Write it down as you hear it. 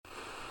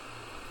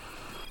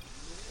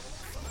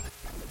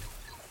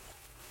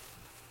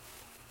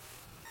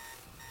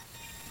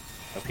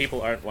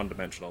people aren't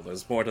one-dimensional.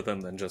 There's more to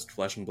them than just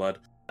flesh and blood.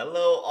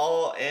 Hello,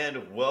 all,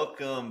 and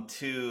welcome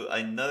to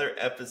another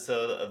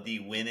episode of the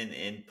Win and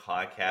In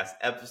podcast,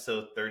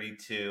 episode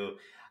 32.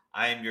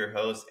 I am your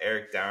host,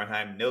 Eric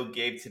Dauernheim. No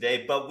Gabe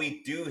today, but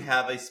we do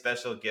have a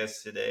special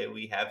guest today.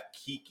 We have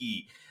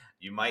Kiki.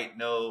 You might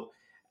know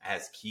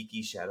as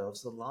Kiki Shadow of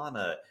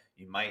Solana.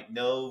 You might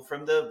know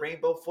from the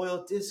Rainbow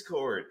Foil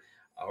Discord,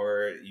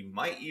 or you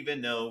might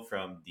even know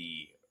from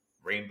the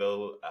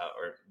Rainbow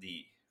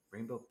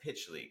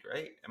Pitch League,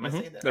 right? Am I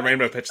saying that The right?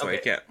 Rainbow Pitch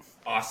League, Okay. yeah.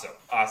 Awesome.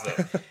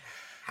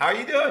 How are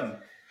you doing?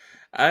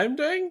 I'm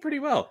doing pretty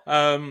well.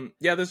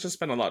 There's just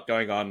been a lot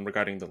going on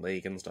regarding the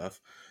league and stuff.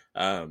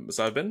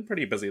 So I've been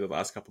pretty busy the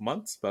last couple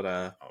months, but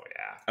Oh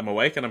yeah, I'm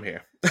awake and I'm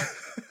here.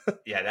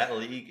 yeah. That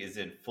league is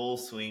in full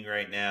swing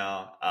right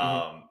now.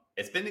 Mhm.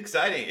 It's been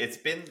exciting. It's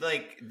been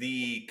like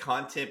the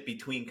content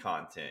between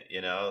content.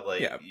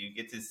 Like Yeah. you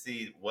get to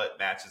see what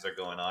matches are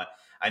going on.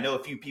 I know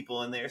a few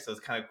people in there, so it's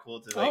kind of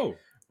cool to Oh.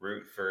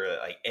 root for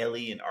like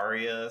Ellie and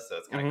Arya. So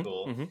it's kind of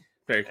cool.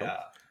 Very cool.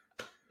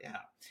 Yeah.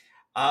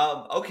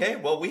 Okay,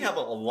 well, we have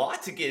a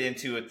lot to get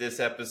into with this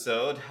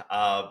episode.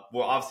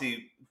 We'll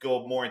obviously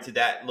go more into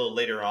that a little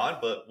later on,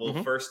 but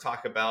we'll first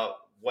talk about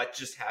what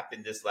just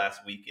happened this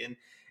last weekend,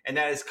 and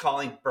that is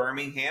calling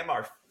Birmingham,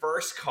 our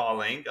first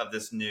calling of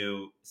this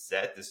new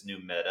set, this new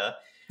meta.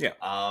 Yeah.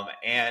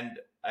 And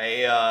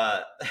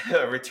a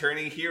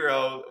returning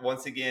hero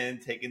once again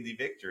taking the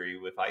victory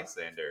with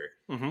Icelander.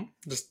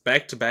 Just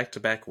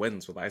back-to-back-to-back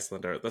wins with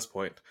Icelander at this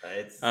point.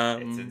 It's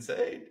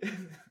insane.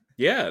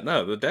 Yeah,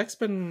 no, the deck's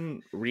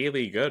been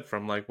really good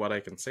from like what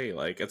I can see.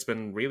 Like it's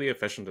been really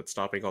efficient at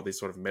stopping all these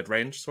sort of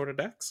mid-range sort of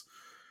decks.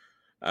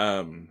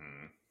 And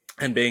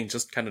being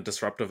just kind of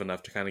disruptive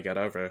enough to kind of get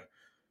over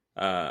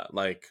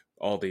like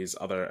all these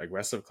other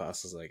aggressive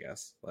classes, I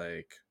guess.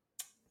 Like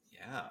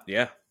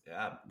Yeah.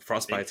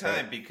 Frostbite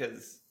time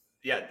because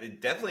they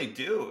definitely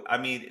do. I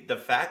mean, the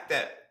fact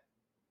that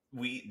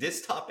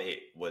this top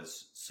 8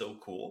 was so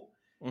cool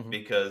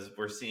because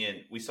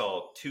we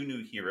saw 2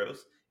 new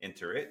heroes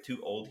enter it.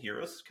 2 old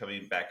heroes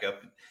coming back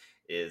up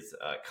is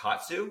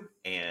Katsu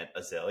and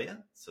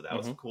Azalea. So that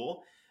was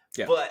cool.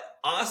 Yeah. But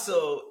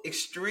also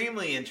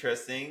extremely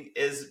interesting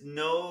is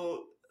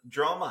no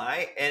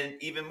Dromai, and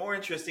even more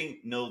interesting,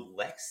 no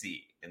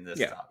Lexi in this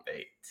top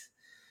 8.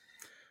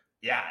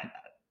 Yeah.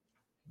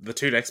 The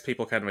 2 decks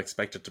people kind of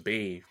expected to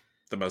be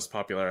the most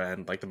popular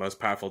and like the most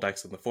powerful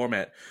decks in the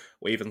format.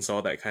 We even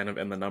saw that kind of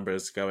in the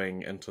numbers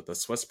going into the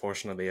Swiss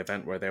portion of the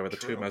event where they were the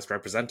 2 most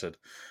represented.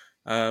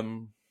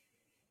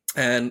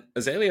 And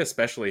Azalea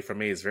especially for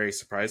me is very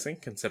surprising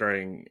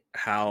considering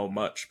how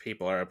much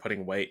people are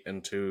putting weight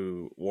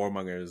into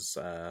Warmonger's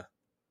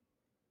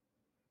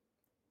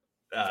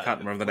can't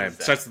remember the name.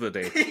 Starts with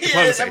the D.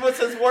 Diplomacy. Everyone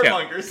says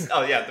Warmongers. Yeah.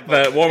 Oh yeah,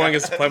 the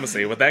Warmonger's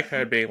Diplomacy. With that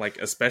card being like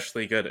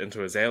especially good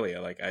into Azalea,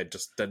 like I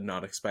just did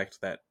not expect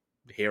that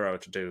hero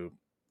to do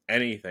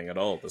anything at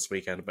all this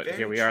weekend. But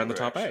here we are in the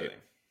top 8.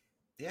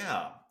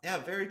 Yeah,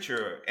 very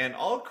true. And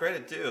all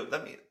credit due.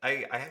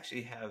 I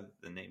actually have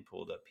the name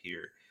pulled up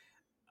here.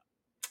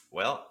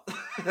 Well,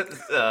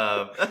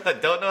 I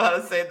don't know how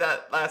to say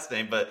that last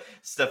name, but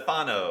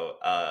Stefano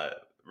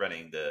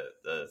running the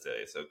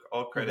Azalea. So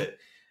all credit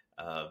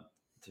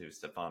to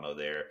Stefano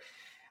there.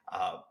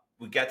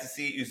 We got to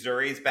see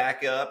Uzuri's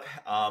back up,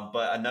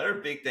 but another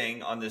big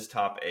thing on this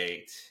top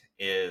 8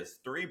 is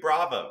 3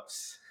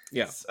 Bravos.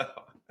 Yeah. So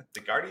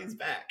the Guardian's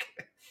back.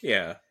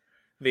 Yeah.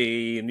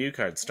 The new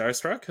card,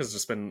 Starstruck, has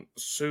just been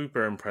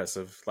super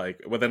impressive,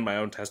 like, within my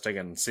own testing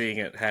and seeing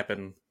it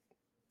happen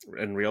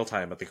in real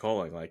time at the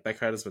calling. Like, that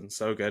card has been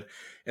so good.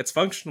 It's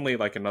functionally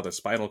like another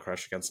Spinal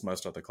Crush against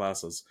most other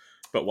classes,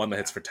 but one that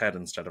hits for 10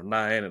 instead of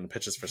 9 and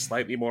pitches for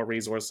slightly more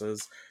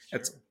resources. Sure.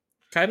 It's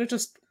kind of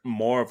just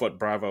more of what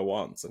Bravo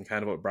wants and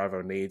kind of what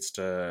Bravo needs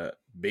to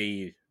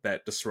be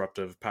that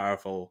disruptive,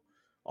 powerful,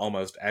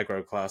 almost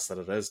aggro class that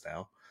it is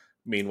now.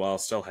 Meanwhile,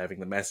 still having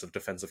the massive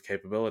defensive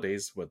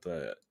capabilities with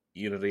the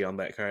Unity on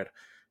that card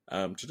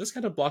to just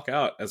kind of block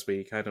out, as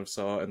we kind of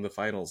saw in the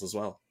finals as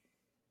well.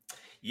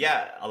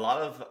 Yeah, a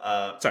lot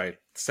of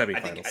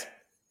semi-finals.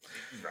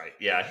 Right.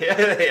 Yeah.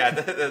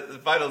 The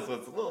finals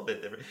was a little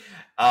bit different,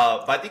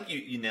 but I think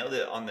you nailed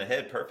it on the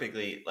head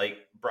perfectly.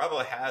 Like Bravo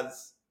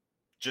has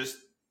just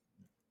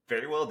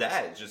very well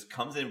that it just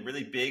comes in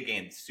really big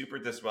and super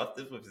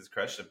disruptive with his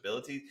crush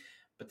abilities.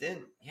 But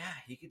then,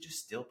 he could just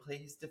still play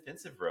his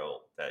defensive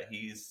role that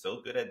he's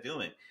so good at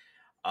doing.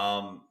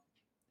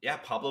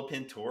 Pablo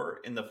Pintor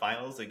in the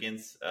finals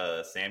against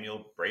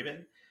Samuel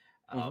Braben.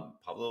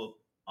 Pablo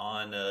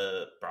on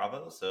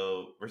Bravo.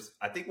 So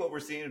I think what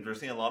we're seeing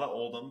a lot of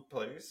Oldham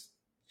players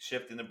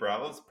shift into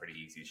Bravo. It's a pretty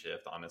easy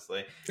shift,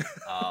 honestly.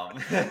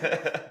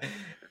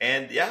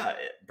 And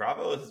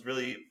Bravo has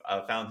really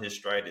found his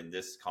stride in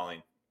this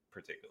calling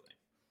particularly.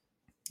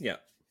 Yeah.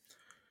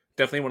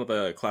 Definitely one of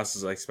the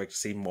classes I expect to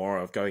see more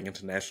of going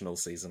into national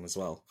season as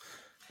well.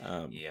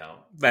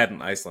 That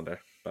and Icelander,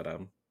 but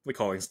the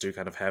callings do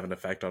kind of have an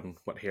effect on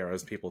what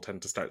heroes people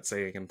tend to start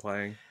seeing and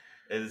playing.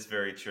 It is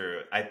very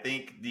true. I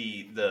think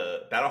the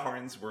battle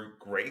horns were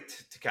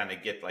great to kind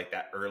of get like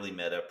that early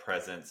meta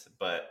presence,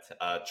 but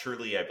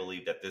truly, I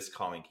believe that this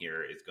calling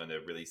here is going to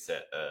really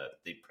set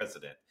the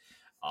precedent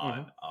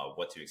Hmm. on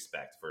what to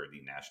expect for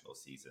the national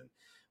season,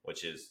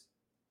 which is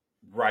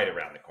right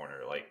around the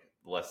corner, like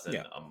less than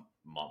Yeah, a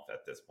month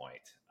at this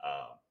point.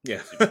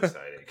 yeah. Super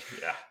exciting.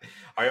 Yeah.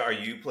 Are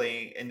you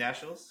playing in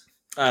nationals?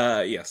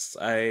 Yes,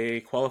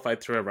 I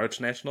qualified through a Roach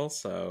Nationals,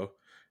 so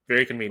very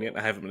Very convenient. I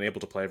cool. haven't been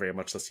able to play very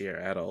much this year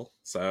at all,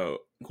 so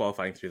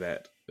qualifying through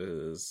that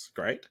is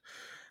great.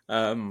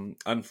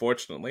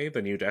 Unfortunately,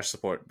 the new dash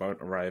support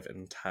won't arrive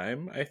in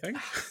time, I think.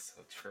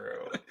 So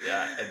true.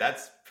 Yeah, and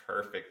that's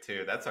perfect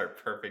too. That's our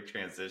perfect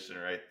transition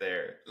right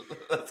there.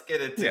 Let's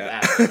get into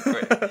Yeah. that real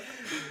quick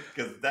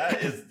because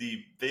that is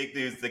the big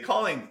news. The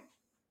calling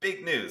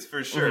big news for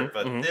Hmm. sure,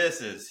 but Hmm.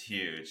 this is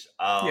huge.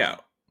 Yeah.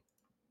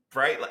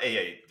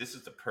 Hey, this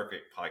is the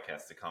perfect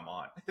podcast to come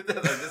on.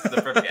 This is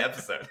the perfect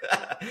episode.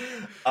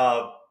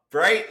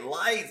 Bright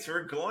lights.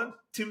 We're going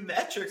to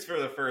metrics for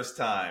the first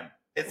time.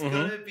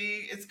 Hmm.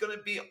 It's gonna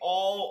be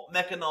all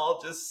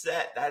mechanologist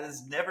set. That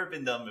has never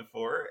been done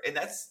before, and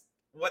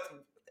what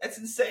that's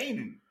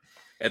insane.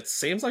 It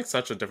seems like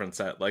such a different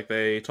set. Like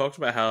they talked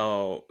about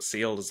how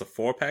sealed is a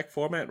 4-pack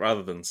format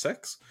rather than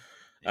six,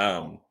 You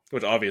know,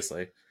 which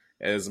obviously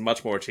is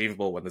much more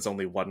achievable when there's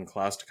only one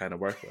class to kind of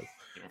work with.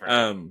 right,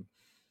 Um,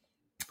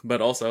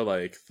 but also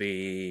like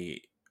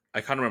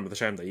I can't remember the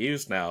term they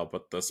used now,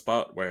 but the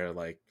spot where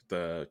like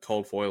the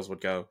cold foils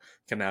would go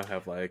can now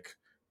have like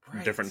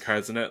different right.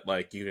 cards in it.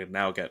 Like you can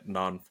now get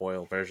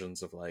non-foil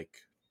versions of like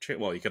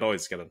well, you could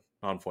always get a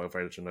non-foil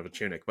version of a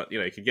tunic, but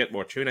you could get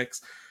more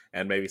tunics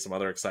and maybe some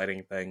other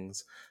exciting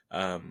things.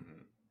 Um,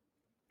 Mhm.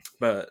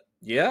 but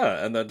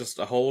yeah, and then just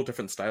a whole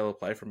different style of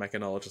play for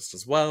mechanologists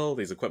as well.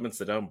 These equipments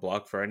that don't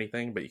block for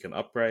anything, but you can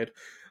upgrade.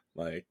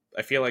 Like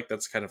I feel like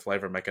that's kind of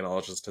flavor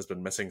mechanologist has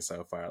been missing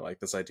so far. Like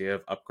this idea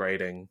of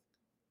upgrading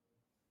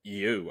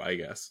you, I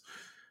guess.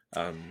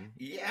 Um,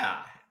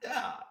 Yeah,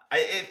 yeah.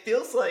 It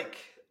feels like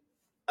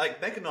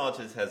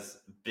mechanologist has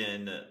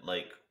been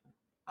like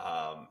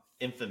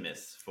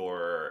infamous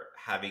for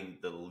having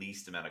the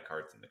least amount of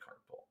cards in the card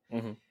pool.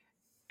 mhm,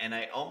 And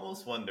I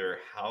almost wonder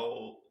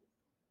how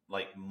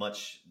like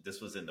much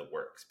this was in the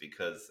works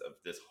because of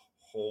this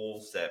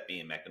whole set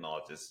being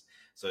mechanologist.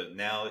 So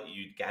now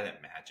you gotta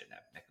imagine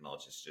that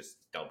mechanologist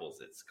just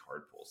doubles its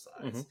card pool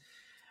mhm, size.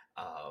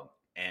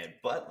 And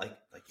but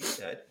like you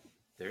said,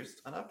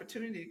 there's an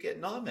opportunity to get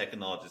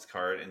non-mechanologist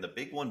card, and the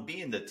big one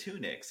being the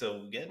tunic.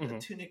 So getting the mhm.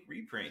 tunic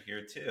reprint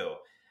here too.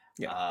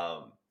 Yeah,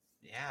 Um,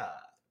 yeah,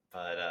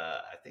 but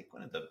I think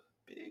one of the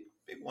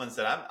big ones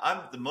that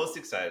I'm the most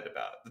excited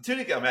about the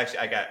tunic.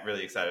 I got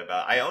really excited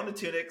about. I own the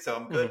tunic, so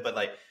I'm good. mhm, But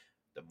like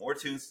the more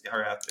tunes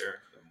are out there,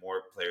 the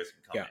more players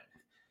can come yeah, in.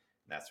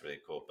 And that's really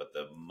cool. But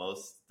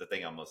the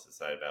thing I'm most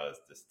excited about is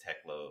this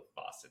Teklo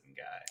Boston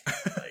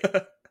guy.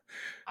 Like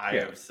I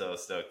yeah. am so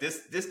stoked.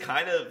 This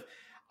kind of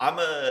I'm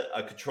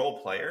a control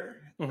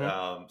player,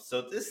 Mhm.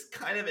 so this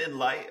kind of in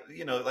light,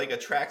 like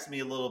attracts me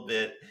a little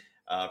bit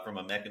from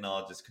a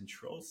mechanologist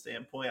control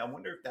standpoint. I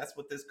wonder if that's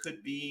what this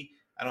could be.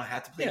 I don't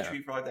have to play Yeah,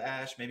 Tree Frog the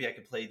Ash. Maybe I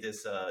could play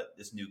this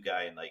new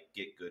guy and like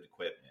get good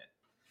equipment.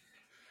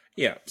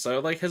 yeah. So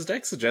like his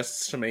deck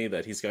suggests to me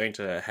that he's going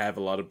to have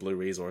a lot of blue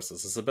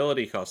resources. His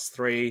ability costs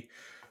 3.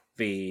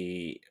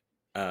 The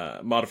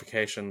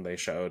modification they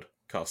showed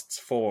costs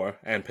 4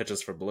 and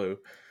pitches for blue.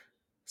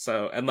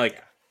 So and like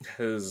Yeah,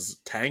 his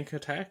tank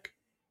attack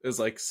is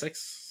like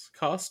 6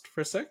 cost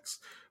for 6,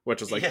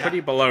 which is like yeah, pretty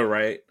below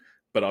right,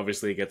 but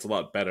obviously it gets a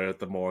lot better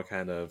the more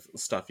kind of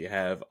stuff you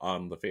have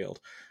on the field.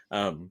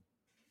 Um,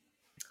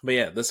 but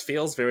yeah, this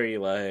feels very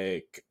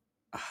like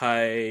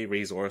high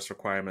resource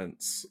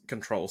requirements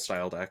control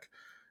style deck,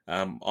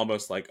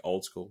 almost like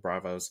old school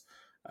Bravos.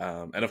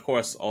 And of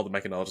course, all the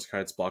mechanologist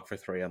cards block for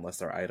 3 unless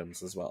they're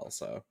items as well.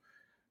 So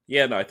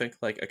yeah, no, I think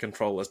like a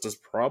control list is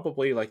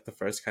probably like the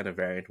first kind of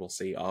variant we'll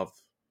see of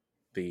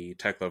the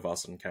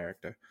Teklo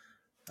character.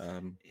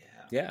 Um,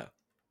 yeah. yeah.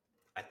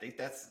 I think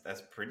that's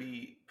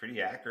pretty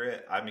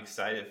accurate. I'm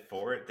excited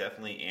for it.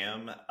 Definitely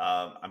am.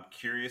 I'm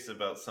curious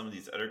about some of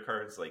these other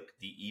cards, like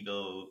the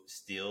Evo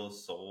Steel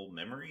Soul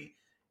Memory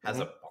has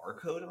Hmm. a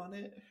barcode on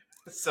it.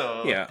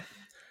 So Yeah.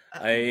 I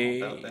don't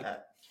know about I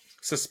that.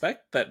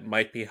 suspect that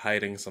might be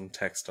hiding some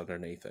text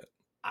underneath it.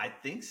 I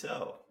think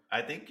so.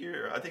 I think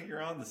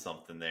you're on to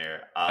something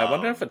there. I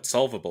wonder if it's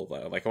solvable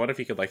though. Like, I wonder if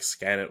you could like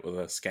scan it with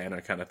a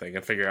scanner kind of thing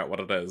and figure out what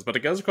it is. But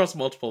it goes across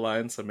multiple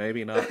lines, so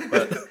maybe not.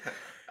 But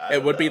I it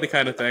don't would be the know.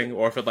 kind of thing,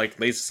 or if it like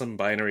leads to some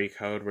binary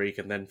code where you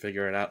can then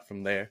figure it out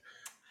from there.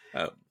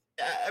 Um,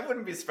 I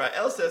wouldn't be surprised.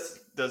 LSS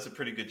does a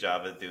pretty good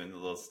job of doing the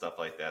little stuff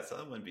like that, so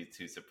I wouldn't be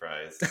too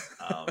surprised.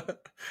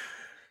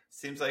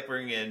 Seems like we're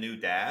gonna get a new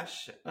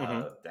Dash.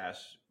 hmm Dash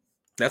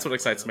That's what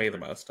excites 1.0 me the or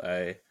most.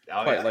 I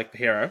oh quite yeah, like the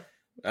hero.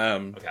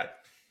 Um, okay,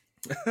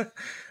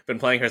 been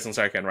playing her since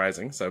Arcane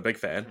Rising, so big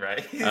fan.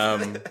 right.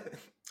 Um,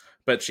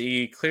 but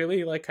she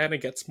clearly like kind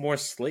of gets more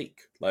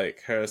sleek.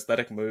 Like her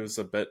aesthetic moves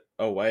a bit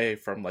away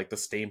from like the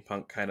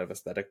steampunk kind of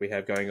aesthetic we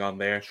have going on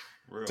there to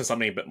True.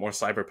 something a bit more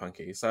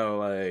cyberpunky. So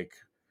like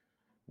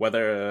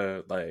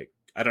whether like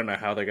I don't know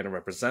how they're going to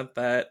represent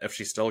that. If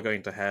she's still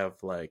going to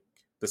have like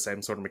the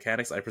same sort of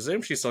mechanics, I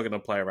presume she's still going to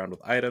play around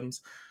with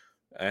items.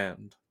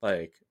 And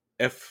like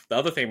if the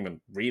other thing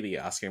I'm really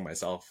asking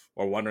myself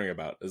or wondering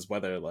about is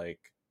whether like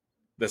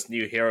this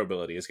new hero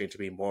ability is going to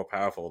be more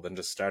powerful than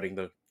just starting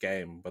the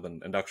game with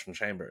an induction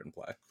chamber in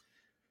play.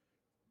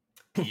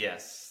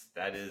 Yes,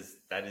 that is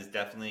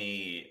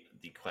definitely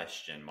the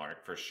question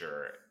mark for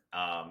sure.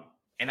 Um,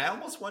 and I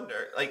almost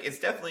wonder, like, it's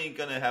definitely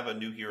gonna have a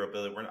new hero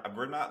ability.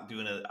 We're not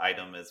doing an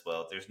item as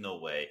well. There's no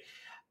way.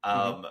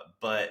 Hmm.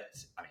 But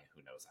I mean,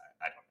 who knows?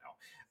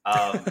 I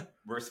don't know.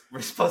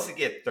 We're supposed to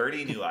get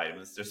 30 new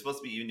items. There's supposed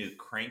to be a new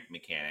crank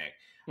mechanic.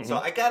 So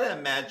Hmm. I gotta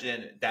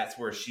imagine that's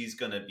where she's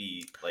gonna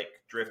be like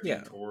drifting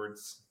Yeah.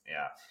 towards.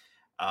 Yeah.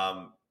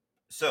 Um,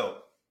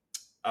 so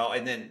oh,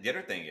 and then the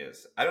other thing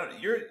is, I don't.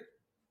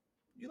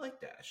 You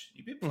like Dash.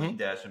 You've been Hmm. playing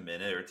Dash a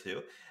minute or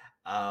two.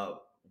 Uh,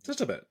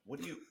 Just a bit.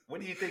 what do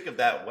you think of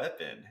that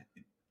weapon?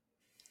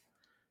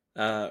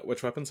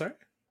 Which weapon, sorry?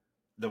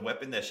 The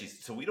weapon that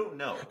she's so we don't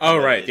know Oh,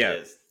 what right, it yeah.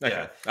 is. Okay.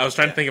 Yeah, I was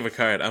trying to yeah, think of a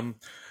card.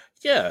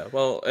 Yeah,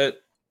 well, it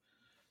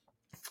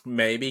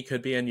maybe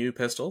could be a new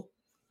pistol.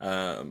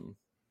 Um,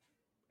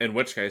 in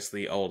which case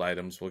the old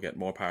items will get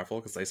more powerful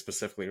because they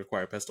specifically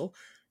require pistol.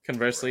 right.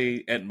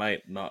 Conversely, it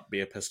might not be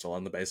a pistol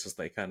on the basis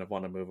they kind of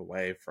want to move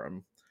away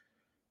from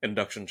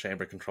induction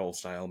chamber control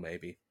style,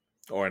 maybe.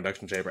 Or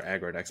induction chamber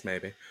aggro decks,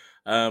 maybe.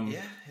 Um,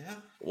 Yeah, yeah,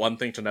 one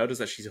thing to note is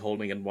that she's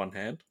holding in one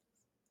hand.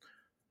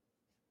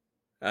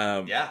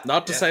 yeah,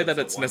 Not to yeah. say So that it's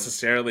a it's one.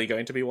 necessarily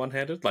going to be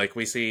one-handed. Like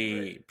we Right.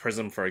 see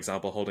Prism, for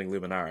example, holding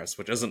Luminaris,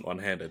 which isn't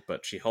one-handed,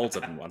 but she holds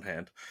it in one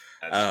hand.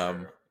 That's true.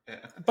 Um,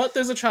 Yeah. but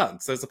there's a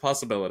chance, there's a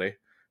possibility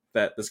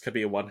that this could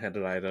be a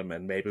one-handed item,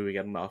 and maybe we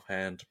get an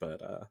offhand.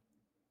 But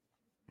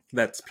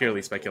that's Oh, purely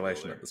a dual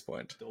speculation wielder. at this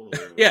point. Dual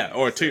wielder would Yeah, be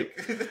or two.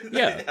 sick.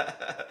 Yeah,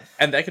 Yeah.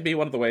 and that could be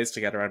one of the ways to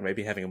get around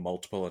maybe having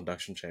multiple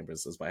induction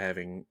chambers is by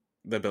having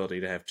the ability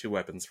to have two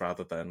weapons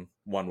rather than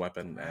one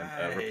weapon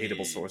and a repeatable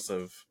Right. source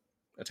of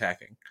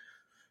attacking.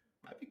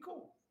 Might be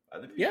cool.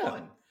 That'd be Yeah.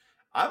 fun.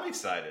 I'm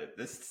excited.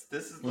 Looks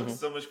Hmm.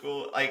 so much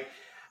cool. Like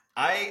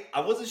I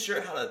wasn't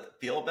sure how to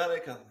feel about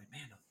it because I'm like,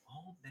 man, a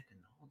whole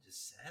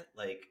mechanologist set,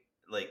 like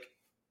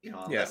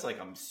Yeah. unless like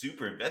I'm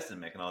super invested in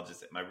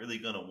mechanologist, am I really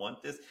gonna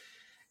want this?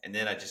 And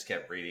then I just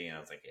kept reading, and I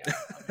was like, yeah,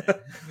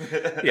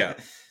 I'm Yeah.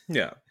 in.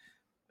 Yeah.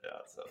 Yeah,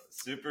 so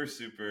super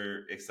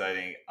super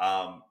exciting.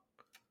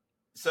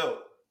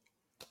 So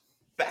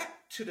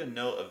back to the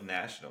note of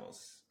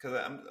nationals because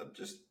I'm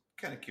just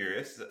kind of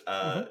curious.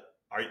 Hmm.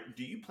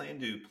 Do you plan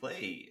to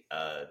play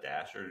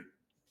Dash or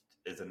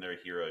is another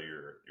hero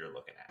you're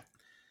looking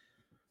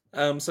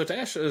at? So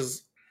Dash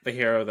is the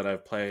hero that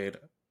I've played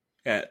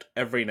at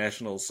every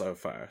national so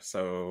far.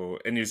 So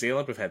in New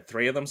Zealand, we've had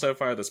three of them so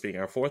far. This being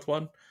our fourth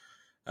one.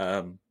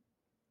 Um,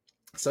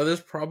 so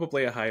there's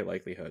probably a high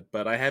likelihood,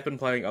 but I have been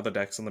playing other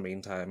decks in the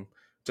meantime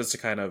just to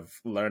kind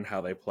of learn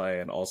how they play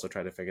and also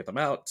try to figure them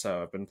out.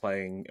 So I've been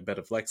playing a bit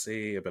of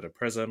Lexi, a bit of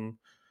Prism.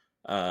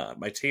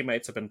 My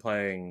teammates have been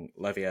playing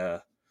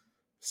Levia,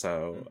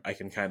 so I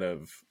can kind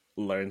of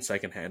learn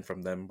secondhand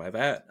from them by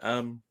that.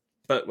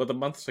 But with a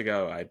month to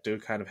go, I do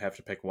kind of have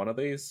to pick one of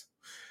these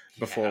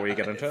before Yeah, we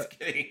get into it's it.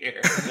 getting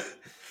here.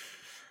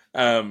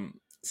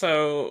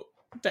 So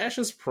Dash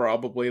is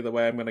probably the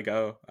way I'm going to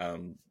go.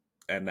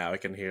 And now I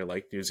can hear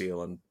like New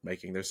Zealand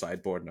making their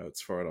sideboard notes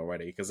for it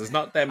already because there's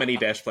not that many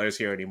Dash players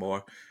here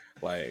anymore.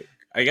 Like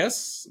I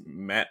guess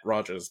Matt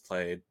Rogers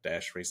played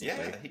Dash recently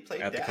Yeah, he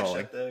played at the Dash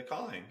calling. at the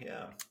calling.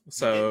 Yeah, he did day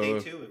So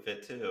two with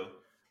it too.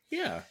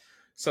 yeah.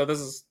 So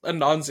there's a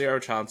non-zero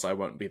chance I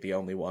won't be the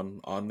only one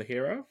on the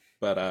hero,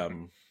 but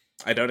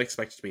I don't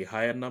expect it to be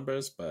high in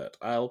numbers, but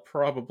I'll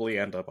probably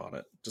end up on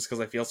it just because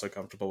I feel so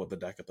comfortable with the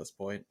deck at this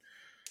point.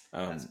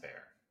 That's Um,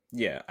 fair.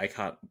 yeah, I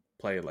can't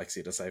play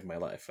Lexi to save my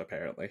life,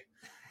 apparently.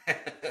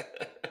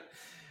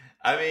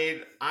 I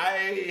mean,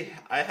 I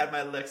had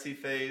my Lexi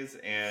phase,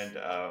 and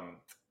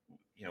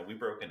we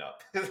broken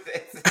up.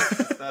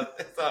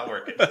 It's not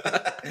working.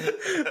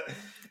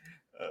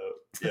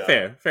 Yeah.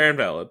 Fair and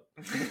valid.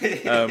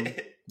 Um,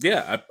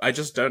 yeah, I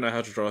just don't know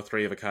how to draw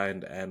three of a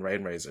kind and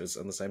Rain Razors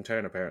in the same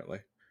turn, apparently.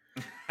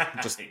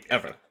 Just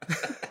ever.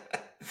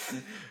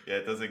 Yeah,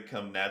 it doesn't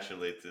come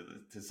naturally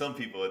to some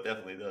people. It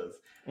definitely does.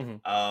 Hmm.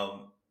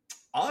 Um,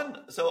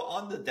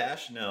 on the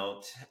dash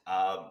note,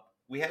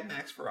 we had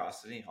Max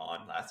Ferocity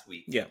on last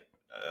week, Yeah.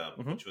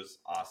 Hmm. which was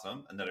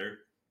awesome. Another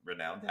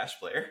renowned dash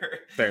player.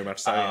 Very much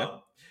so, yeah.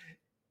 um,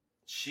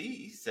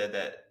 she said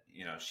that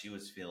she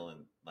was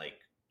feeling like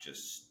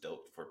just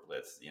stoked for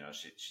Blitz.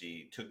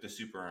 She took the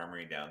super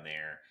armory down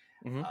there.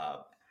 Hmm.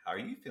 How are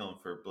you feeling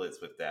for Blitz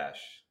with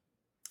dash?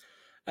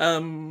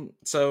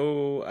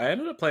 So I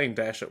ended up playing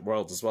Dash at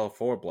Worlds as well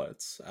for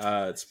Blitz. It's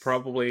Nice.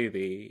 probably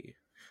the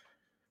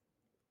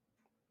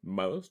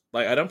most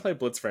like I don't play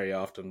Blitz very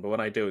often, but when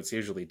I do, it's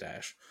usually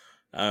Dash.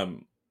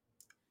 Um,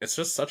 it's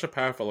just such a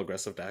powerful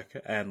aggressive deck,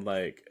 and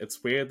like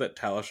it's weird that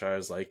Talishar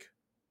is like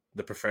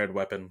the preferred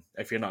weapon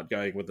if you're not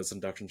going with this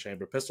induction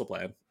chamber pistol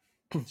plan.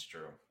 It's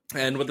true.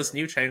 And It's with this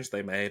true. new change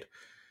they made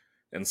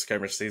in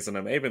skirmish season,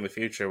 and maybe in the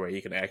future where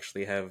you can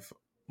actually have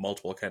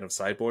multiple kind of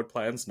sideboard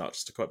plans, not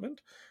just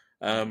equipment.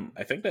 Mm.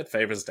 I think that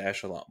favors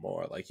Dash a lot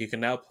more. Like you can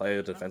now play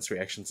the Oh. defense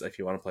reactions if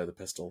you want to play the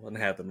pistol and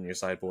have them in your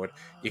sideboard.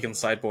 You can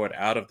sideboard Oh.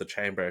 out of the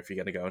chamber if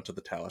you're going to go into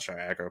the Talishar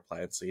aggro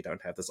plan, so you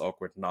don't have this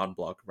awkward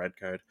non-block red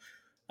card.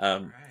 So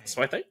Right.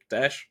 I think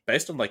Dash,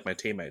 based on like my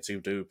teammates who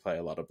do play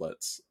a lot of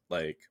Blitz,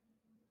 like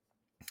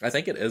I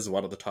think it is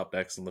one of the top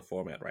decks in the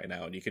format right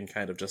now, and you can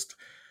kind of just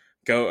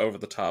go over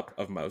the top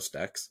of most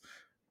decks.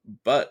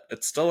 But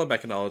it's still a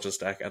mechanologist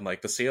deck, and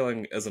like the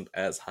ceiling isn't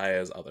as high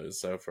as others.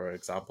 So, for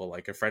example,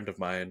 like a friend of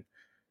mine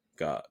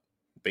got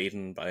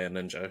beaten by a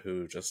ninja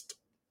who just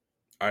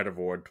Art of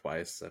Ward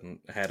twice and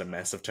had a Oh.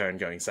 massive turn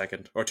going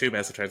second, or two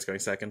massive turns going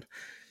second.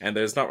 And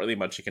there's not really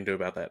much you can do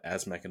about that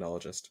as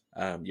mechanologist.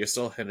 You're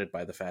still hindered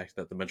by the fact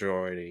that the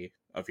majority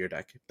of your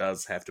deck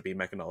does have to be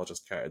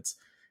mechanologist cards,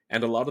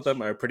 and a lot of It's them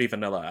true. are pretty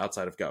vanilla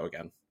outside of Go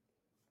again.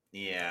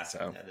 Yeah,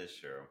 So, that is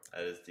true.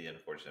 That is the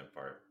unfortunate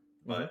part.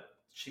 hmm But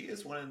she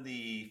is one of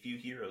the few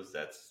heroes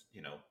that's,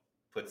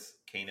 puts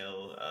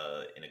Kano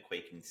in a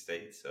quaking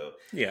state. So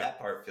yeah. that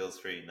part feels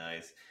pretty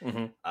nice.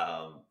 hmm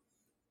Um,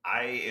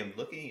 I am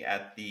looking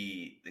at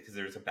because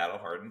there's a Battle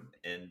Hardened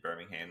in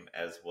Birmingham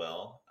as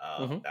well.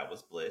 hmm That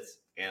was Blitz,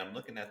 and I'm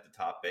looking at the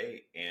top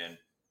eight, and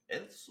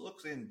it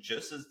looks in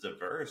just as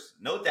diverse.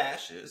 No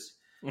dashes,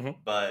 hmm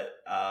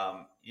but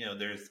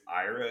there's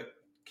Ira,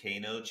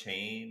 Kano,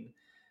 Chain,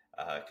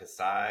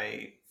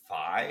 Kasai,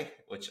 Phi,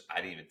 which I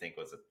didn't even think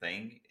was a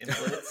thing in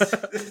Blitz.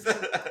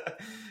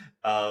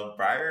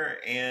 Briar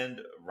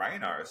and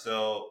Reinar.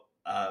 So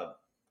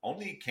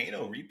only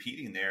Kano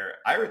repeating there.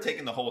 Ira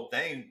taking the whole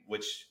thing,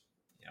 which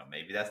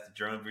maybe that's the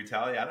drone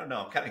brutality. I don't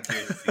know. I'm kind of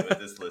curious to see what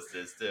this list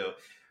is too.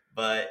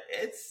 But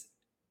it's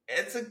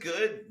a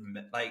good,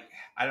 like,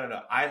 I don't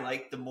know. I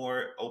like the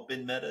more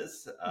open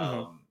metas.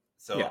 hmm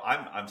So Yeah.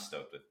 I'm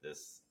stoked with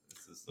this.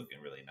 This is looking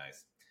really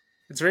nice.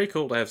 It's very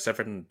cool to have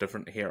 7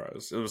 different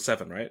heroes. It was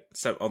 7, right?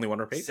 So only one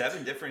repeat?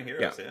 Seven different Yeah.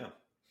 heroes, yeah.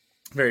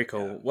 Very Yeah.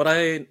 cool. What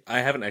I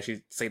haven't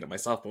actually seen it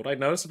myself, but what I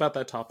noticed about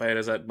that top 8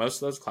 is that most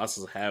of those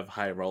classes have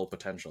high roll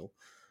potential,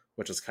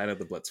 which is kind of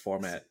the Blitz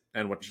format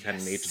and what you kind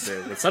of need to Yes.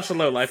 do. With such a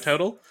low life Yes.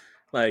 total,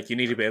 like you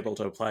need to be able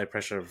to apply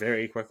pressure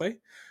very quickly.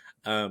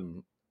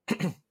 Um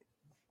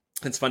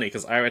it's funny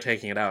because Ira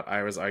taking it out,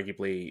 Ira's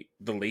arguably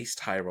the least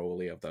high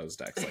rolly of those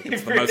decks. Like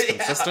it's the most Really?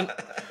 consistent.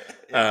 Yeah.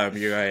 Yeah.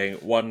 You're going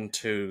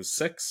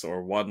 1-2-6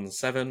 or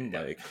 1-7,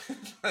 Yeah. like,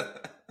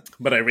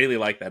 but I really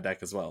like that deck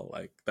as well.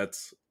 Like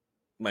that's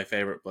my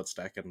favorite Blitz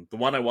deck, and the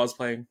one I was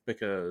playing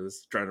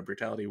because Drone of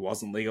Brutality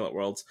wasn't legal at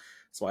Worlds,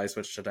 so I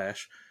switched to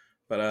Dash.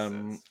 But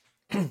Makes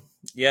sense.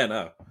 yeah,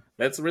 no,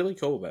 that's really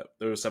cool that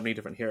there were so many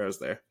different heroes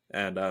there,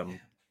 and Yeah.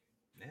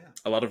 Yeah.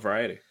 a lot of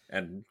variety.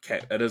 And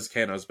it is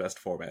Kano's best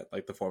format,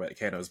 like the format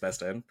Kano's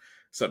best in,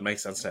 so it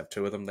makes sense to have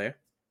 2 of them there.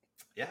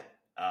 Yeah.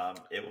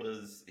 It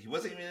was. He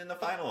wasn't even in the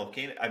final of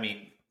Kane. I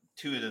mean,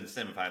 two in the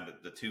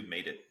semifinal. The two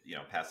made it,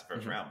 past the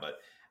first Mm-hmm. round.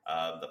 But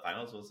the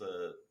finals was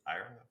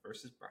Ira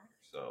versus Briar.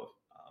 So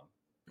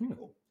pretty Hmm.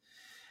 cool.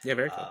 Yeah,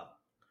 very cool. Uh,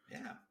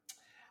 yeah.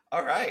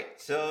 All right.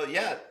 So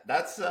yeah,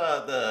 that's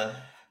the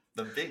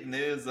big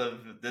news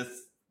of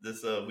this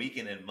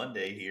weekend and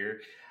Monday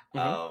here,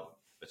 Mm-hmm. um,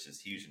 which is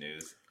huge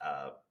news.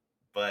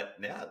 But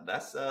yeah,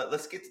 that's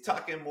let's get to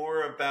talking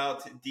more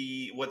about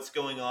the what's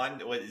going on,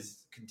 what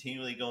is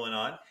continually going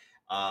on,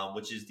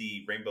 which is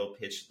the Rainbow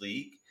Pitch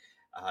League.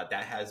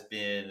 That has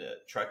been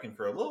trucking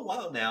for a little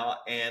while now,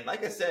 and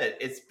like I said,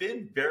 it's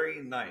been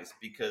very nice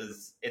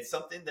because it's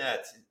something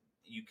that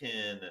you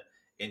can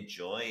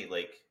enjoy,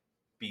 like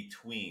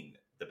between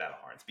the battle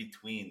horns,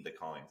 between the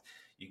callings.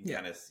 You can Yeah.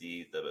 kind of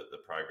see the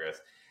progress,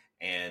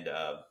 and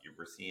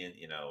we're seeing,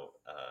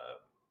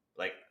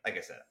 like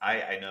I said,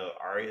 I know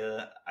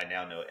Arya. I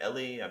now know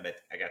Ellie. I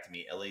got to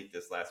meet Ellie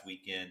this last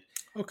weekend.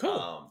 Oh,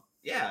 cool.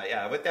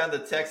 Yeah. I went down to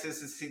Texas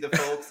to see the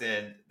folks,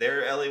 and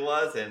there Ellie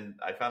was, and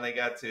I finally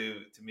got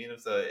to meet him.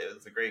 So it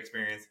was a great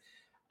experience.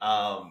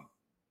 Um,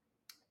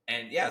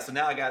 and yeah, so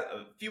now I got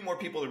a few more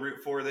people to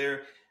root for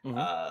there.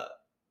 Mm-hmm.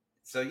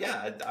 So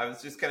yeah, I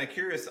was just kind of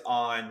curious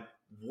on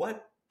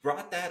what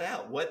brought that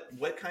out. What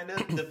kind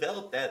of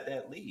developed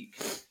that league?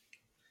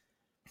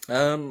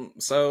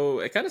 So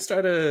it kind of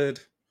started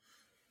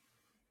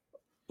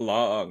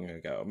long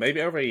ago,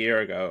 maybe over a year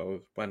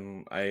ago,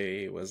 when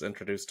I was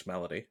introduced to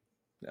Melody.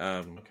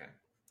 Um, Okay.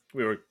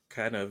 we were I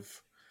kind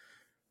of,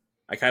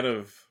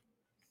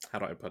 how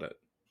do I put it?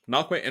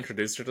 Not quite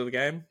introduced her to the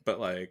game, but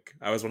like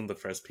I was one of the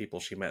first people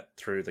she met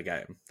through the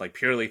game, like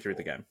purely through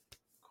the Cool. game.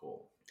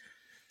 Cool.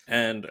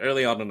 And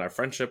early on in our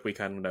friendship, we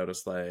kind of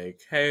noticed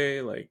like,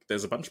 hey, like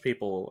there's a bunch of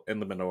people in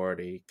the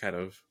minority kind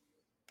of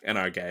in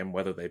our game,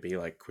 whether they be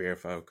like queer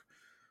folk,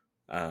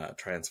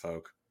 trans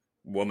folk,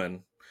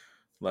 women,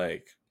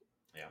 like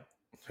Yeah.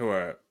 who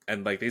are,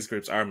 and like these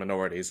groups are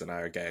minorities in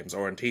our games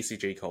or in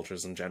TCG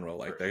cultures in general,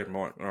 like For they're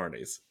sure.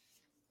 minorities.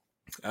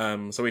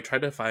 So we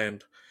tried to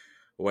find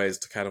ways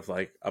to kind of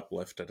like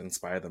uplift and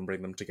inspire them,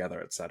 bring them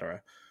together,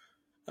 etc.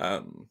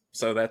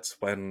 So that's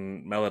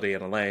when Melody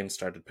and Elaine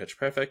started Pitch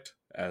Perfect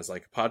as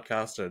like a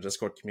podcast and a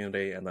Discord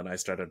community, and then I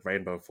started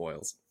Rainbow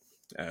Foils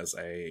as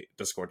a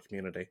Discord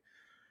community.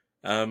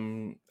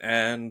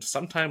 And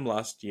sometime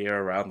last year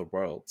around the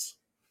Worlds,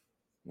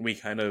 we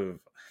kind of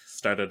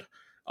started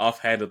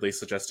offhandedly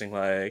suggesting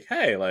like,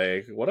 hey,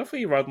 like, what if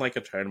we run like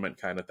a tournament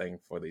kind of thing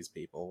for these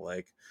people?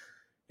 Like,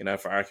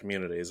 for our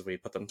communities, we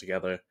put them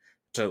together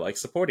to like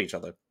support each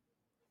other.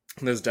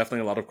 And there's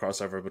definitely a lot of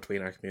crossover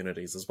between our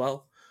communities as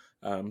well.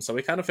 So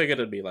we kind of figured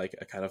it'd be like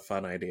a kind of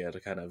fun idea to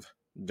kind of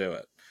do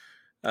it.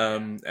 Yeah.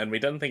 And we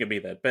didn't think it'd be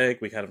that big.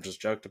 We kind of just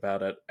joked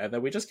about it, and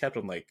then we just kept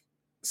on like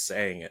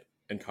saying it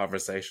in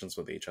conversations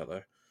with each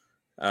other.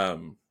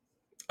 Um,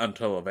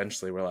 until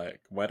eventually we're like,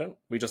 why don't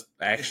we just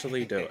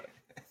actually do it?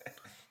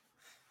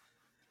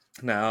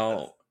 That's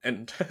Now,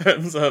 in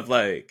terms of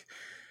like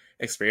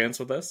experience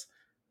with this,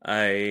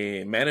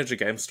 I manage a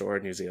game store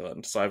in New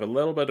Zealand, so I have a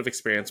little bit of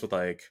experience with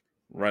like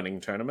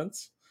running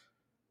tournaments,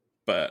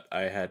 but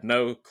I had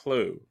no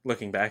clue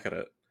looking back at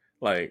it,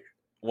 like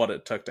what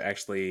it took to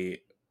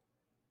actually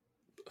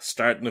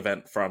start an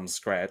event from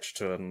scratch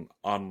to an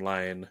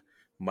online,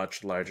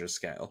 much larger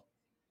scale.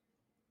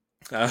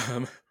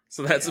 Um,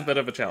 so that's a yeah, bit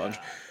of a challenge,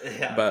 yeah,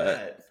 yeah. I but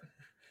bet.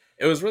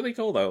 it was really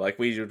cool though. Like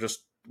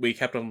we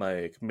kept on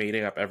like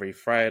meeting up every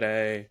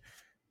Friday,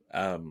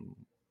 um,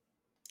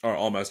 or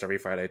almost every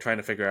Friday, trying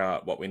to figure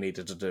out what we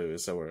needed to do.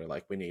 So we're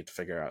like, we need to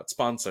figure out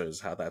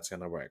sponsors, how that's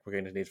going to work. We're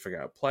going to need to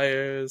figure out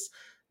players,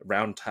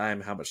 round time,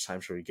 how much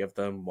time should we give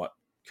them, what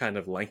kind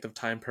of length of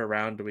time per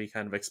round do we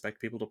kind of expect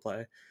people to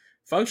play.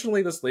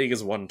 Functionally, this league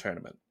is one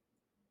tournament.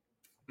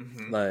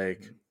 Mm-hmm.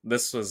 Like, Mm-hmm.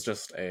 this was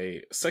just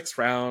a 6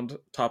 round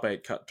top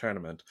 8 cut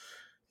tournament.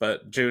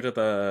 But due to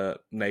the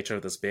nature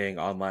of this being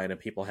online and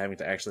people having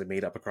to actually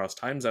meet up across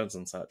time zones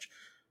and such,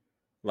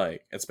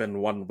 like, it's been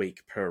 1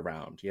 week per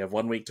round. You have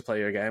 1 week to play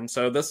your game.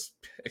 So this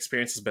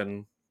experience has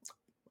been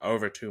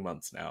over 2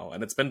 months now,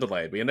 and it's been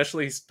delayed. We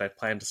initially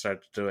planned to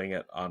start doing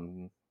it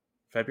on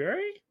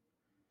February,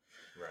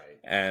 Right.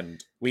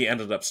 and we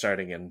ended up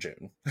starting in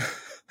June.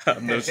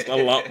 There's just a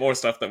lot more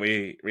stuff that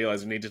we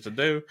realized we needed to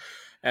do,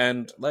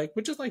 and like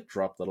we just like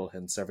drop little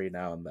hints every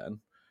now and then,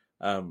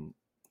 um,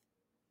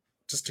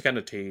 just to kind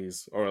of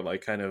tease or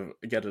like kind of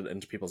get it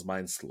into people's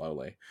minds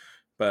slowly.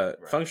 But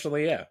Right.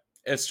 functionally, yeah,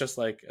 it's just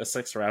like a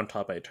 6 round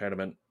top 8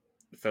 tournament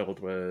filled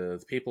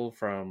with people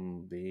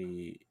from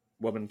the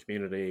women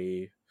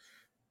community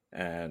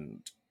and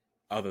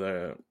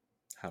other,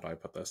 how do I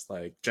put this,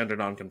 like gender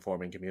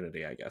non-conforming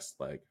community, I guess.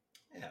 Like,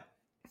 Yeah.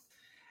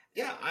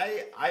 Yeah,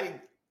 I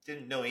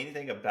didn't know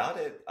anything about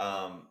it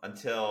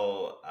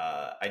until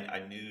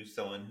I knew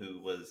someone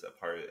who was a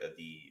part of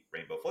the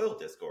Rainbow Foil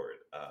Discord.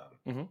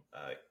 mm-hmm.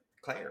 Uh,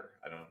 Claire,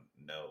 I don't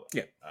know.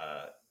 Yeah.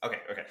 Okay.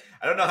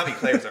 I don't know how many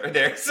Claires are in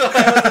there, so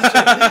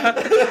I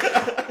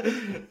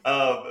wasn't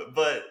sure.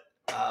 But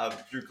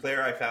through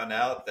Claire, I found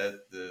out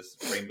that this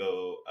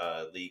Rainbow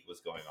League was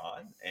going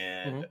on,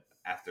 and Mm-hmm.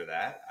 after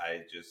that,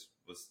 I just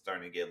was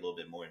starting to get a little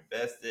bit more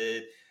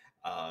invested.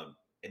 Um,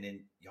 and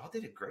then y'all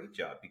did a great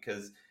job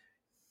because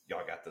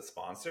y'all got the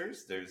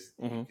sponsors.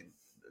 Mm-hmm.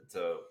 It's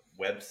a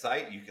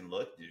website you can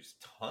look. There's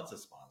tons of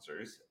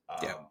sponsors.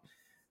 Yeah.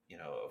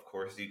 Of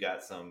course, you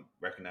got some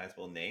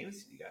recognizable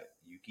names. You got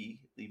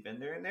Yuki Lee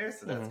Bender in there,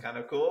 so that's Mm-hmm. kind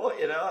of cool.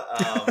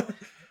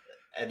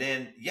 And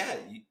then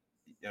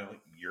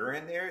you're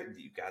in there.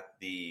 You got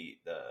the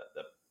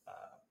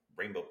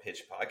Rainbow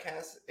Pitch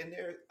podcast in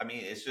there. I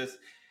mean, it's just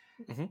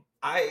mm-hmm.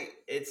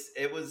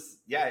 it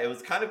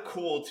was kind of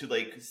cool to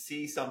like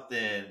see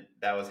something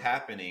that was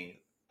happening.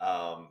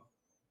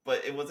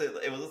 But it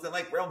wasn't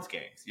like Realms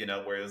games,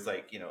 where it was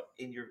like,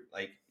 in your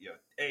like,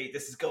 hey,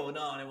 this is going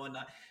on and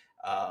whatnot.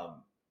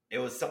 It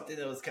was something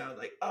that was kind of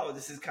like, oh,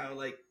 this is kind of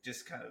like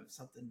just kind of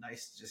something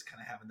nice to just kind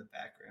of have in the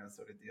background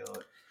sort of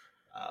deal.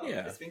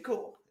 Yeah. It's been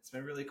cool. It's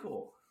been really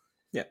cool.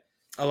 Yeah.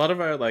 A lot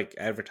of our like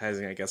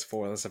advertising, I guess,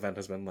 for this event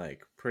has been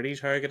like pretty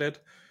targeted.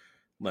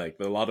 Like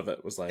a lot of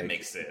it was It like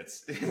makes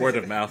sense. word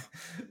of mouth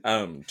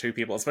to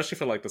people, especially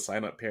for like the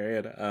sign up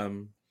period.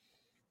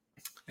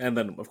 And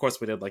then of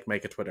course we did like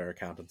make a Twitter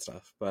account and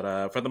stuff.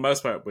 But for the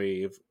most part,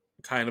 we've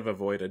kind of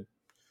avoided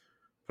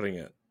putting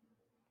it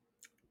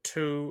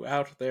too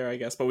out there, I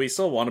guess. But we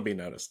still want to be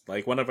noticed.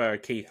 Like one of our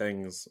key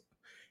things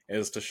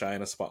is to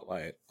shine a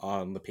spotlight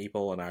on the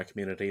people in our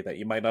community that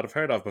you might not have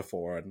heard of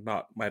before and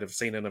not might have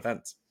seen in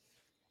events.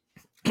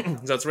 Yeah,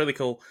 So it's really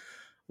cool.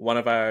 One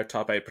of our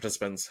top 8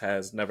 participants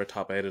has never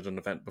top 8'd an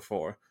event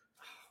before,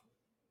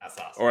 that's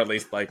awesome. or at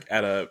least like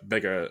at a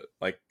bigger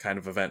like kind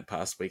of event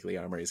past weekly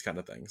armories kind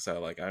of thing.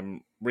 So like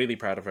I'm really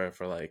proud of her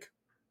for like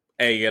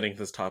getting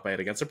this top 8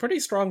 against a pretty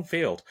strong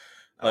field.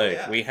 Oh Like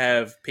yeah. we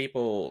have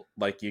people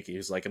like Yuki,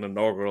 who's like an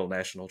inaugural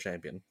national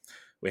champion.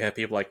 We have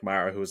people like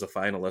Mara, who's a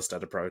finalist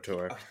at a pro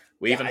tour. Oh,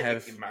 We yeah, even I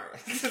have think Mara.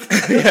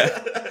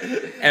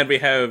 yeah, and we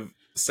have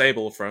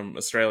Sable from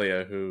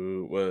Australia,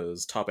 who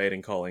was top 8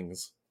 in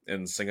callings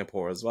in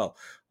Singapore as well.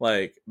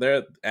 Like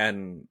there,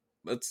 and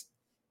it's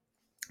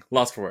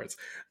lost for words.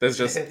 There's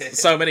just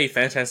so many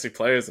fantastic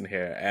players in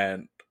here,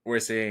 and we're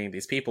seeing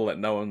these people that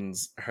no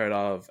one's heard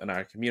of in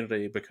our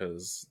community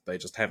because they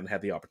just haven't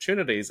had the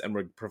opportunities, and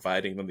we're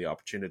providing them the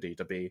opportunity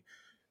to be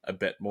a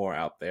bit more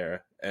out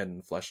there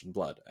in flesh and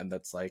blood. And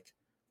that's like,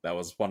 that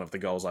was one of the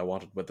goals I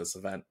wanted with this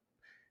event,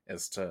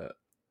 is to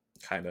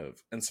kind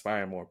of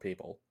inspire more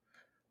people.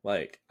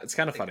 Like, it's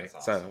kind I of think funny.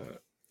 that's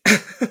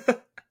awesome. So,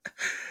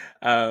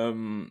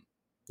 um,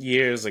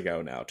 years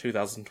ago now,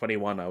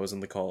 2021, I was in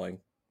the calling,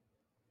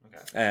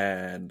 Okay.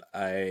 and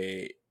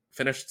I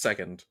finished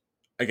second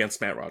against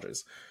Matt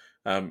Rogers,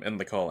 in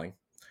the calling.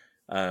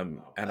 Oh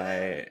And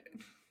man.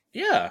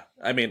 yeah,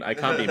 I mean, I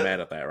can't be mad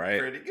at that, right?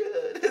 Pretty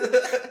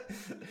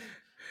good.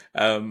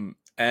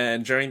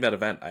 And during that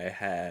event, I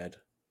had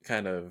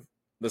kind of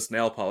this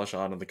nail polish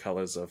on in the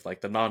colors of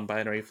like the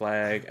non-binary I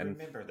flag, and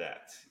remember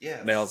that.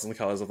 Yes. nails in the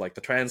colors of like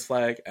the trans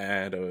flag,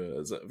 and it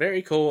was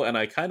very cool. And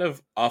I kind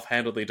of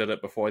offhandedly did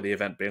it before the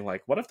event, being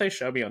like, "What if they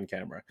show me on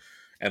camera?"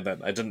 And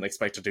then I didn't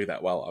expect to do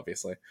that well,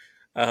 obviously.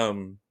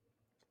 Um,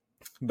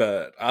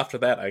 but after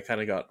that, I kind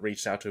of got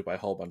reached out to by a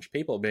whole bunch of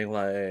people, being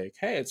like,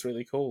 "Hey, it's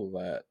really cool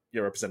that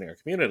you're representing our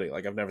community.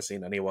 Like, I've never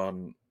seen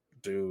anyone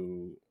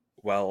do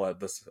well at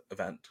this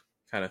event,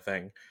 kind of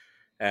thing.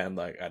 And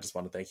like, I just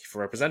want to thank you for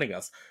representing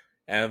us."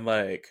 And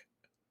like,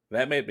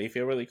 that made me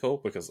feel really cool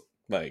because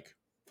like,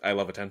 I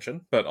love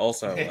attention, but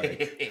also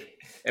like,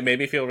 it made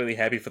me feel really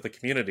happy for the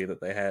community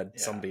that they had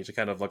Yeah. somebody to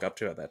kind of look up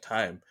to at that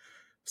time.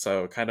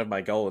 So kind of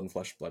my goal in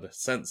Flesh and Blood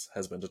since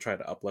has been to try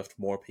to uplift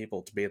more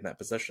people to be in that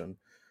position,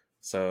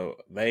 so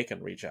they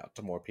can reach out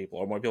to more people,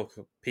 or more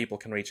people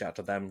can reach out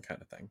to them,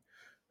 kind of thing.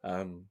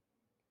 Um,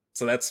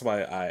 so that's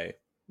why I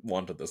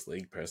wanted this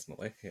league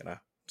personally,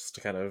 just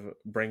to kind of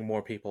bring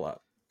more people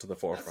up to the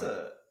That's forefront.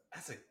 a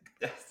that's a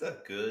that's a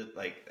good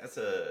like that's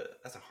a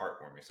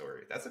heartwarming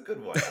story. That's a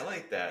good one. I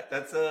like that.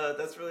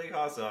 That's really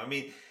awesome. I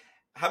mean,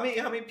 how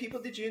many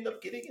people did you end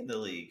up getting in the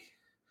league?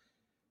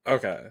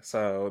 Okay,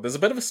 so there's a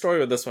bit of a story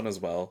with this one as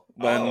well.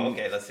 Oh, When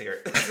okay. Let's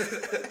hear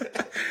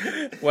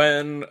it.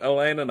 when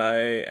Elaine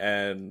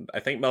and I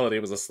think Melody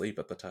was asleep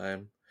at the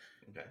time,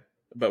 Okay.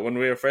 but when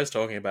we were first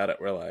talking about it,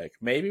 we're like,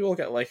 maybe we'll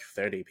get like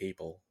 30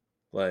 people.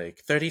 Like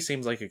 30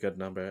 seems like a good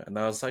number, and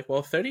I was like,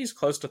 well, 30 is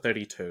close to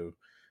 32,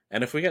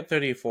 and if we get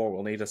 34,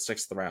 we'll need a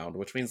sixth round,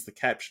 which means the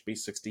cap should be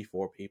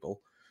 64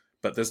 people.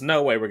 But there's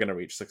no way we're going to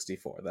reach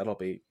 64. That'll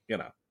be,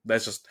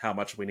 that's just how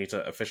much we need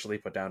to officially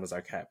put down as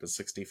our cap is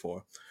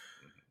 64.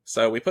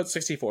 So we put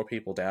 64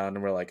 people down,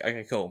 and we're like,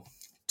 okay, cool.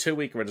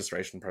 2-week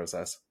registration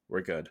process.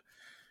 We're good.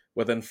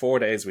 Within 4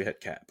 days, we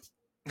hit cap.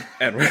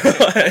 And we're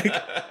like,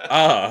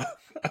 ah,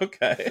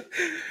 okay.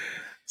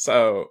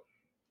 So,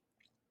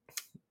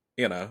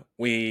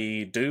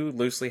 we do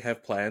loosely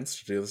have plans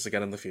to do this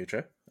again in the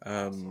future.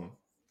 Awesome.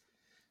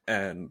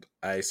 And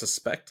I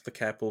suspect the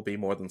cap will be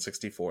more than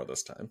 64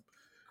 this time.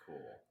 Cool.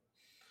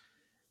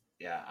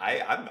 Yeah,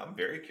 I'm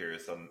very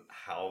curious on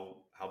how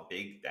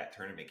big that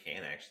tournament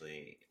can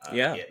actually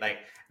Yeah. get. Like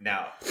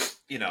now,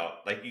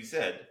 like you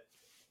said,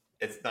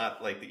 it's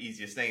not like the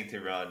easiest thing to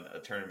run a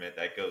tournament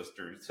that goes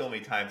through so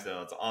many time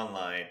zones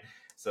online.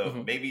 So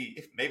Mm-hmm.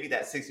 maybe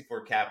that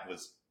 64 cap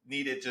was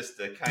needed just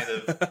to kind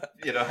of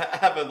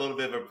have a little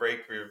bit of a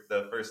break for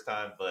the first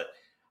time. But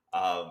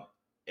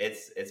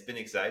it's been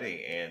exciting,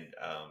 and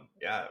I'm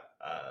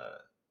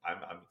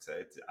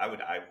excited. I would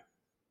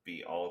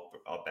be all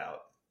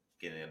about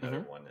getting another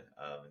Mm-hmm. one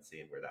and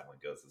seeing where that one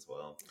goes as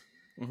well.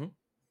 Mm-hmm.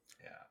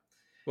 Yeah.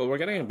 Well, we're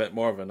getting a bit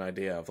more of an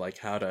idea of like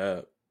how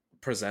to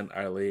present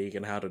our league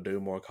and how to do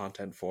more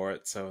content for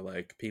it, so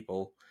like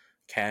people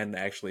can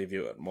actually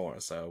view it more.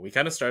 So we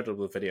kind of started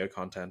with video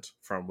content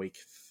from week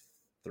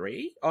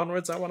 3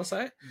 onwards, I want to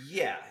say.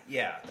 Yeah.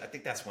 I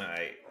think that's when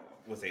I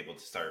was able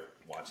to start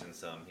watching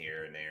some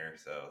here and there.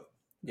 So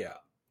Yeah.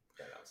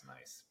 yeah, that was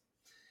nice.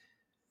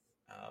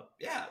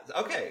 Yeah.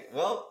 Okay.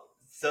 Well,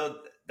 so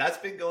that's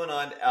been going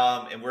on,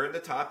 and we're in the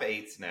top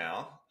eights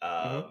now.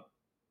 Mm-hmm.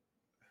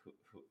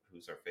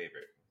 Who's our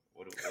favorite?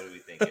 What do we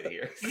think in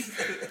here?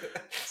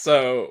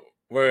 So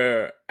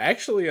we're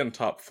actually in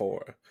top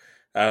 4,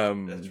 That's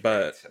right.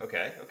 but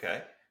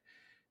Okay.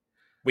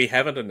 we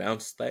haven't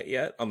announced that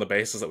yet, on the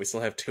basis that we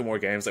still have 2 more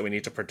games that we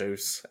need to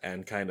produce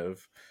and kind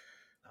of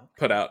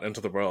put Okay. out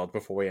into the world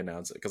before we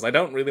announce it, because I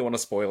don't really want to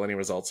spoil any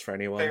results for Fair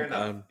anyone.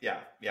 enough.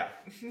 Yeah.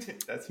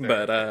 That's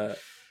fair. But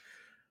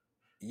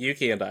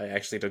Yuki and I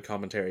actually did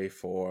commentary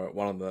for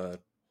one of the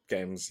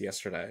games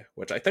yesterday,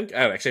 which I think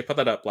I actually put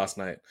that up last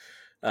night.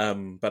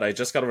 But I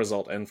just got a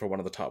result in for one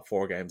of the top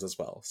 4 games as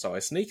well, so I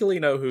sneakily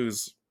know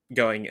who's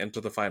going into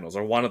the finals,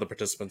 or one of the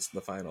participants in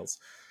the finals.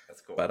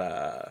 That's cool.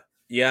 But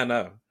yeah,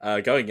 no,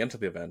 going into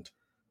the event,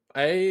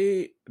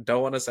 I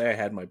don't want to say I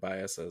had my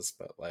biases,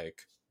 but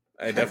like,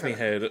 I definitely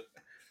had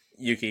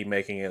Yuki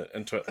making it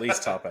into at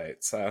least top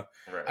 8. So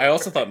I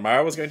also thought Right.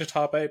 Mara was going to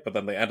top 8, but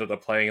then they ended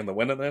up playing in the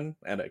winning in,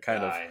 and it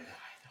kind of. I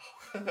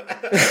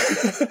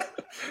know.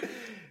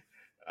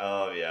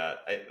 Oh yeah,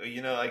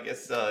 I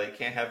guess you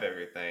can't have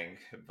everything,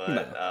 but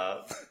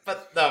No.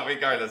 but no,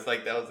 regardless,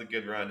 like that was a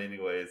good run,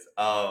 anyways.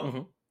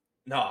 Mm-hmm.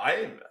 No,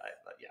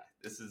 yeah,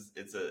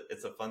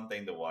 It's a fun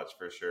thing to watch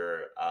for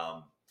sure.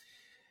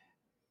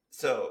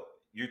 So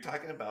you're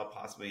talking about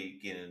possibly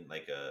getting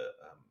like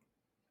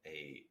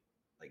a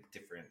like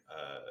different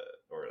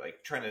or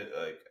like trying to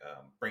like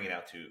bring it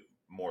out to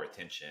more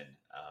attention.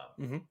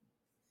 Hmm.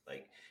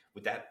 Like,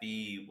 would that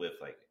be with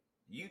like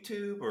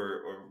YouTube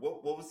or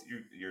what was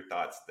your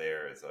thoughts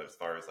there as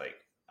far as like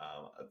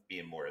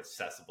being more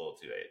accessible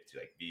to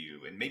like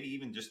view and maybe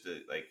even just to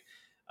like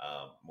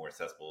more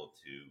accessible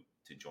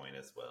to join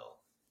as well.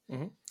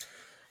 Hmm.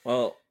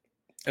 Well,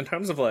 in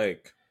terms of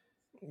like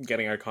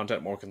getting our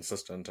content more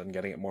consistent and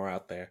getting it more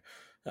out there,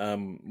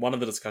 one of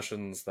the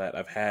discussions that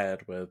I've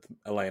had with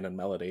Elaine and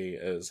Melody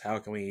is how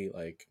can we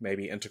like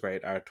maybe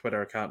integrate our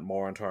Twitter account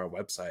more into our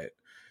website.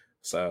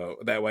 So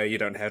that way you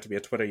don't have to be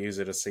a Twitter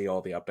user to see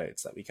all the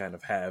updates that we kind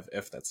of have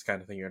if that's the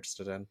kind of thing you're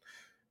interested in.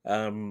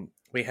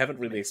 We haven't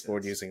really Makes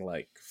explored sense. using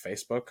like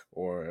Facebook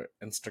or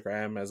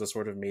Instagram as a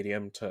sort of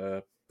medium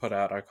to put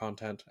out our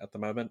content at the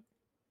moment.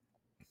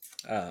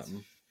 That's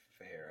Um,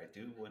 fair. I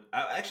do want.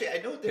 Actually,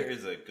 I know yeah, there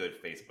is a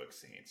good Facebook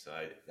scene, so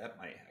that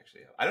might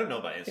actually help. I don't know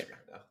about yeah. Instagram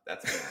though.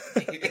 That's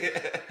beyond me.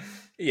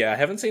 Yeah, I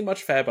haven't seen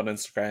much Fab on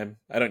Instagram.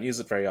 I don't use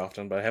it very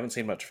often, but I haven't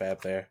seen much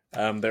Fab there.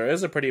 There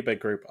is a pretty big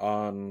group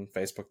on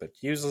Facebook that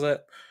uses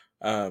it.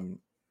 Um,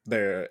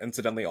 they're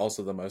incidentally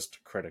also the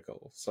most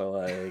critical. So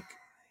like,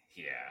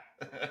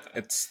 Yeah.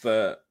 it's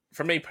the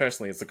for me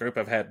personally, it's the group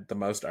I've had the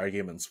most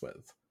arguments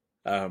with,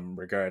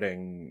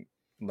 regarding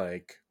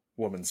like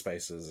women's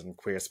spaces and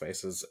queer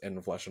spaces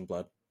in Flesh and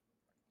Blood.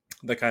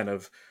 The kind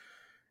of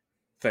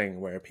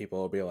thing where people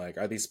will be like,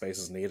 "Are these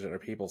spaces needed? Are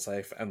people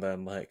safe?" And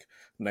then like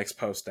next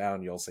post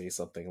down, you'll see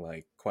something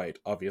like quite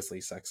obviously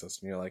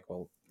sexist, and you're like,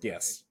 "Well, Right.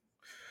 yes."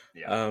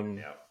 Yeah. Um,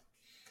 Yeah.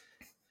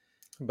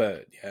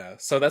 but yeah,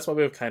 so that's why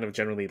we've kind of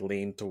generally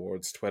leaned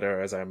towards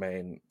Twitter as our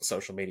main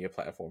social media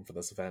platform for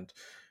this event.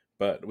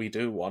 But we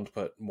do want to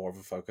put more of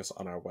a focus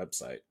on our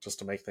website just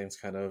to make things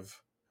kind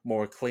of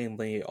more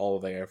cleanly all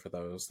there for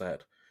those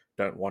that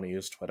don't want to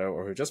use Twitter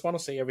or who just want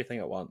to see everything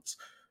at once.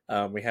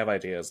 We have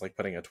ideas like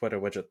putting a Twitter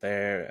widget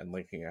there and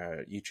linking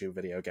our YouTube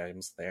video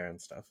games there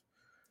and stuff.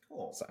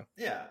 Cool. So,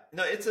 Yeah.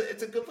 No, it's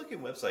a good looking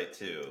website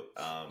too.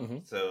 hmm,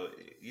 So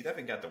you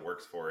definitely got the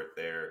works for it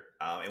there.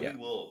 And yeah. we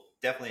will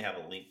definitely have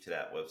a link to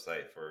that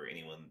website for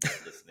anyone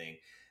listening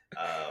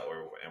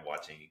or and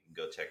watching. You can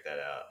go check that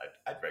out.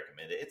 I'd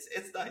recommend it.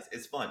 It's nice.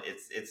 It's fun.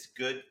 It's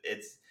good.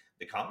 It's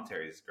the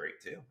commentary is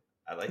great too.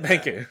 I like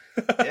Thank that. you.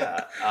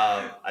 Yeah.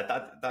 I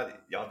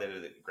thought y'all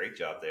did a great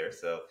job there.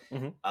 So,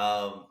 Hmm.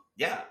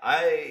 yeah.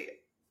 I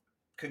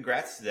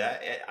congrats to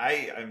that.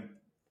 I'm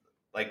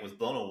like was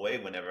blown away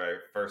whenever I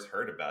first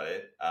heard about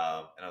it.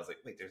 And I was like,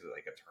 wait, there's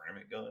like a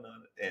tournament going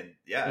on, and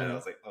yeah, and I Hmm.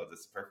 was like, oh, this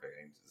is perfect.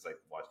 And just like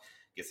watch,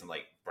 get some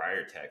like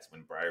Briar text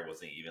when Briar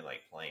wasn't even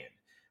like playing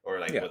or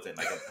like Yeah. wasn't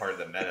like a part of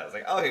the meta. I was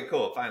like, oh, okay,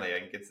 cool. Finally, I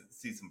can get to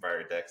see some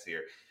Briar decks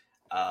here.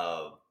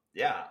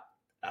 Yeah.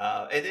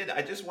 And then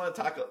I just want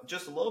to talk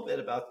just a little bit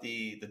about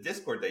the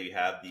Discord that you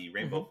have, the Hmm.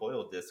 Rainbow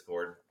Foil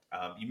Discord.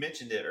 You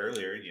mentioned it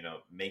earlier,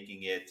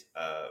 making it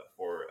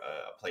for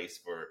a place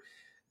for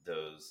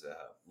those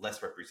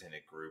less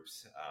represented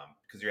groups,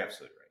 because you're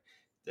absolutely right.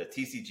 The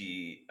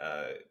TCG,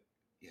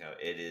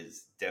 it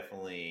is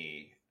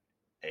definitely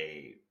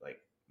a like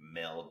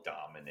male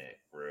dominant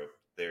group.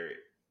 There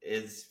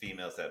is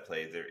females that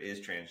play, there is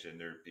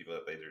transgender people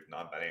that play, there's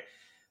non-binary,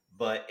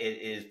 but it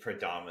is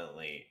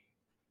predominantly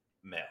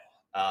male.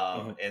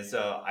 Hmm. And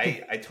so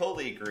I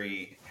totally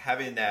agree.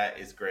 Having that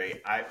is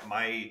great.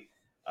 My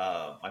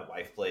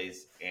wife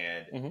plays,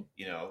 and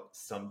Hmm.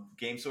 some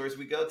game stores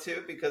we go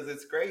to because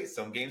it's great.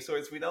 Some game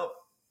stores we don't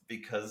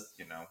because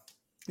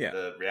Yeah.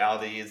 the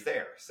reality is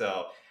there.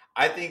 So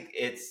I think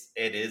it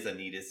is a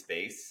needed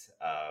space.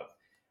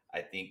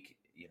 I think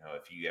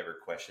if you ever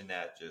question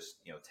that, just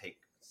take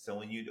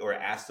someone you or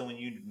ask someone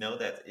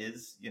that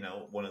is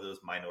one of those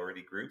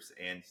minority groups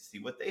and see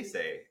what they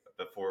say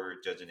before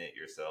judging it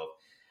yourself.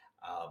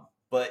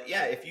 But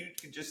yeah, if you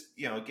could just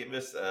give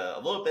us a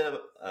little bit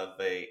of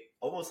a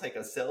almost like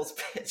a sales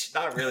pitch,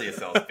 not really a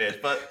sales pitch,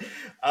 but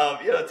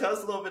tell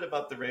us a little bit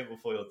about the Rainbow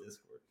Foil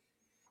Discord.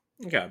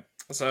 Okay.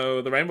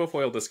 So the Rainbow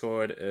Foil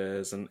Discord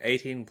is an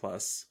 18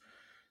 plus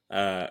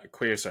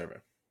queer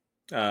server.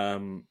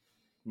 Um,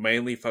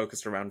 Mainly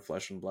focused around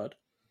Flesh and Blood,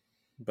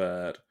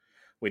 but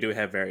we do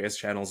have various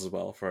channels as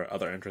well for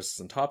other interests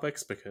and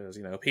topics because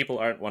people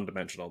aren't one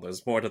dimensional.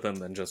 There's more to them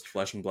than just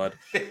Flesh and Blood.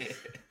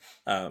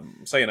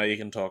 So you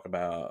can talk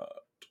about,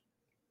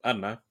 I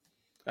don't know,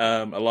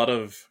 a lot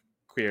of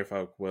queer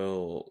folk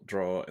will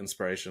draw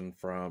inspiration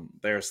from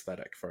their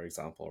aesthetic, for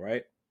example,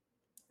 right?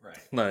 Right.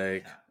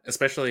 Like Yeah.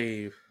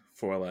 especially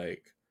for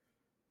like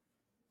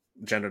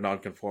gender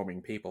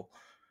non-conforming people,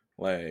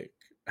 like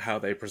how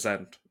they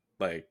present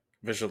like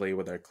visually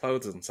with their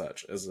clothes and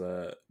such is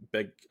a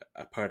big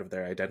part of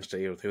their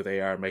identity with who they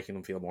are, making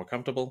them feel more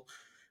comfortable.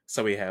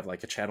 So we have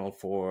like a channel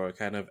for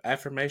kind of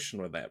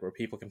affirmation with that, where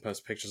people can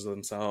post pictures of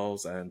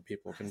themselves and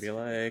people can That's be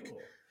very like,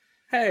 cool.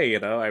 "Hey,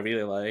 I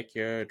really like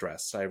your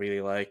dress. I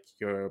really like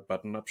your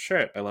button-up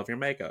shirt. I love your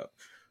makeup."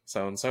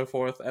 so on and so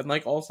forth. And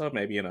like also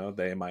maybe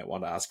they might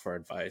want to ask for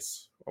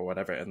advice or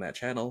whatever in that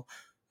channel.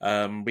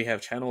 We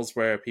have channels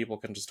where people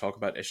can just talk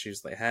about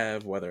issues they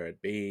have, whether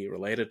it be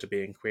related to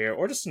being queer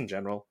or just in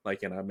general.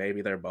 Like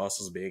maybe their boss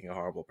is being a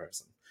horrible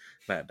person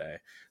that day.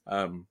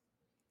 Um,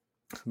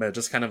 but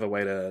just kind of a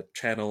way to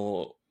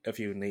channel if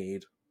you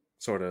need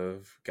sort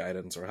of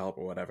guidance or help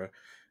or whatever.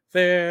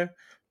 There,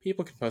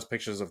 people can post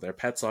pictures of their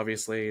pets,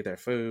 obviously, their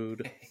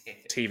food,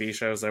 TV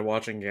shows they're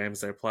watching,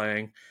 games they're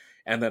playing.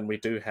 And then we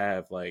do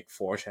have like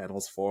 4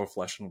 channels for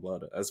Flesh and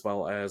Blood, as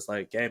well as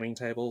like gaming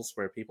tables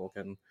where people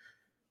can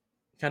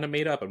kind of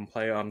meet up and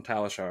play on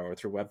Talishar or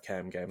through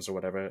webcam games or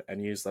whatever,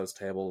 and use those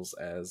tables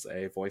as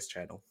a voice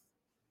channel.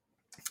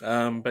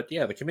 But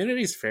yeah, the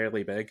community is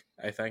fairly big,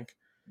 I think.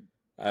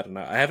 I don't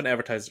know. I haven't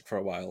advertised it for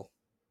a while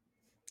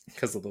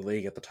because of the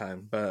league at the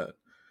time, but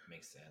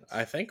Makes sense.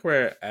 I think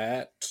we're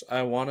at,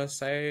 I want to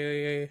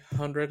say,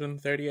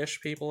 130-ish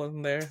people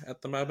in there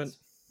at the moment.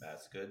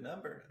 That's a good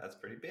number. That's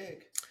pretty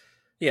big.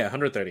 Yeah,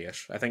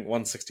 130-ish. I think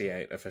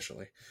 168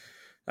 officially.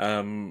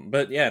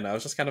 But yeah, no,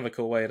 it's just kind of a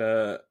cool way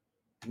to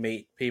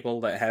meet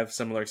people that have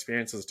similar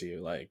experiences to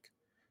you. Like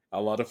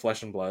a lot of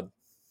Flesh and Blood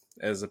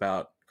is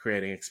about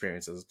creating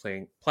experiences,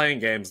 playing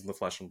games in the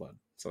flesh and blood,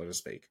 so to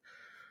speak.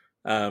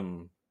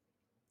 Um,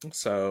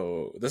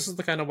 so this is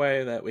the kind of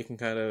way that we can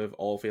kind of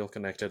all feel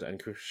connected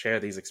and share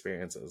these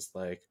experiences.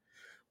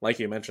 Like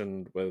you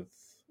mentioned with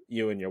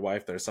you and your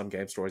wife, there's some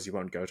game stores you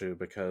won't go to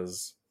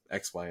because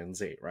X, Y, and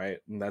Z, right?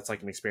 And that's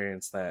like an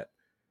experience that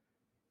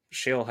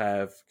she'll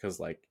have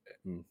because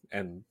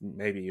and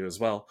maybe you as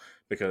well,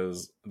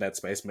 because that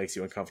space makes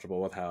you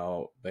uncomfortable with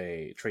how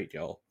they treat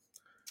y'all.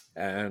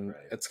 And Right.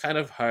 it's kind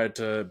of hard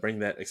to bring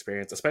that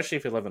experience, especially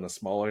if you live in a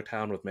smaller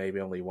town with maybe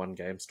only one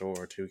game store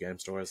or 2 game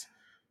stores.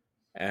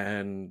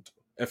 And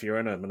if you're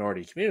in a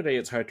minority community,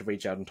 it's hard to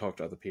reach out and talk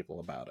to other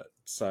people about it.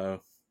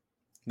 So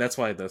that's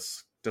why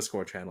this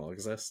Discord channel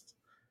exists,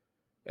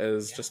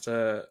 is Yeah. just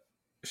to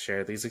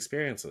share these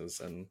experiences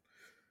and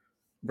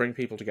bring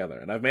people together.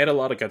 And I've made a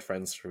lot of good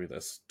friends through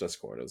this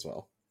Discord as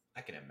well.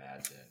 I can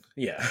imagine.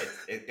 Yeah,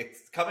 Yeah.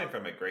 it's coming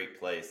from a great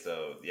place,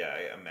 so yeah,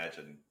 I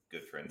imagine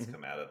good friends Mhm.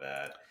 come out of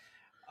that.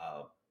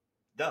 Uh,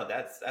 no,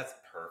 that's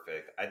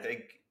perfect. I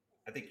think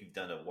you've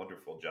done a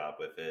wonderful job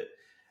with it.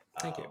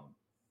 Thank you.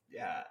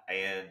 Yeah,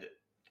 and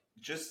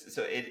just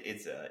so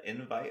it's a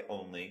invite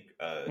only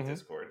Hmm.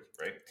 Discord,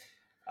 right?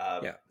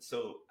 Yeah.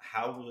 So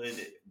how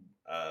would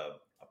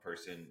a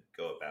person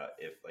go about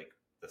if, like,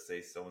 let's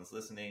say someone's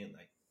listening,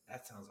 like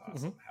that sounds Hmm.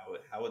 awesome.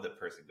 How would the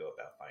person go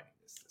about finding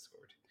this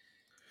Discord?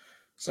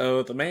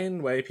 So the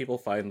main way people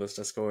find this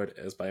Discord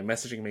is by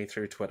messaging me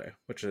through Twitter,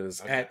 which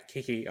is Okay. at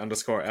Kiki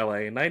underscore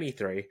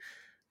LA93.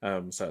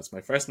 So it's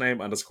my first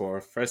name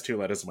underscore first 2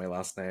 letters of my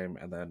last name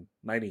and then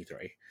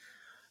 93.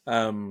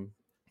 Um,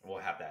 We'll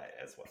have that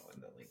as well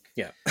in the link.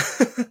 yeah.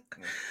 Mm.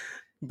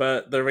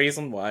 But the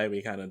reason why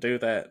we kind of do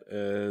that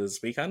is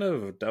we kind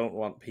of don't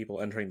want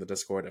people entering the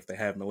Discord if they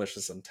have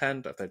malicious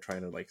intent, if they're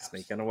trying to like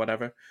sneak in or Absolutely.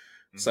 whatever.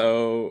 Hmm.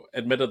 So,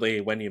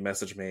 admittedly, when you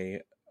message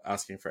me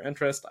asking for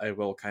interest, I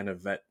will kind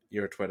of vet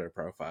your Twitter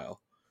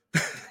profile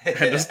and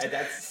just kind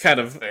That's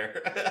of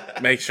fair.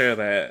 make sure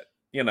that,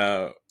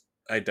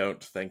 I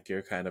don't think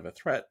you're kind of a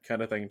threat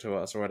kind of thing to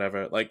us or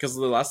whatever. Like, because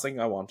the last thing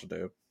I want to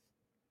do,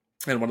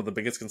 and one of the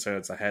biggest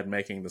concerns I had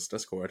making this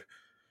Discord,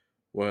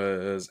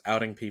 was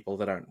outing people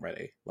that aren't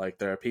ready. Like,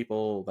 there are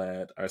people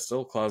that are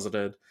still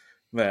closeted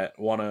that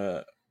want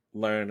to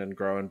learn and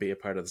grow and be a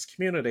part of this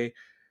community,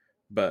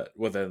 but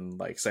within,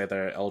 like, say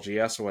they're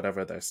LGS or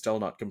whatever, they're still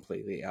not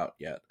completely out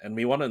yet. And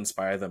we want to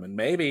inspire them, and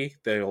maybe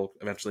they'll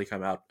eventually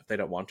come out. If they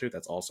don't want to,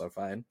 that's also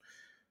fine.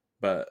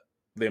 But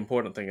the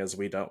important thing is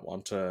we don't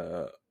want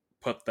to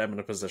put them in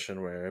a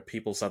position where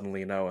people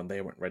suddenly know and they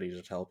weren't ready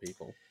to tell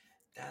people.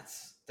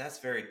 That's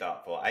very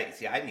thoughtful. I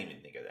see. I didn't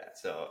even think of that,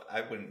 so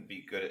I wouldn't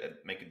be good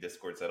at making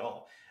discords at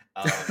all.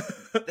 Um,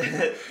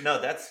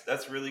 no,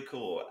 that's really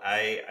cool.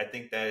 I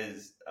think that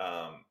is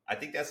I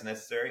think that's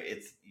necessary.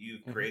 It's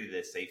you've Hmm. created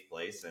a safe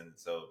place, and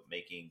so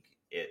making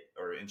it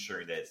or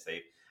ensuring that it's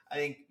safe. I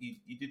think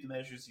you do the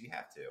measures you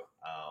have to.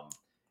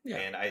 Yeah.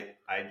 And I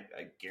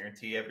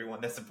guarantee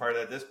everyone that's a part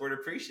of that Discord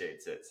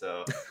appreciates it.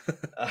 So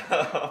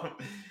um,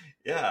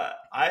 yeah,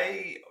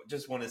 I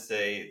just want to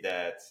say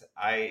that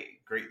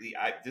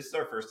this is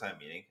our first time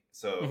meeting.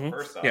 So Hmm.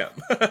 first Yeah.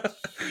 off,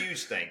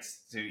 huge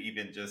thanks to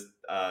even just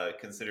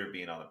consider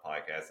being on the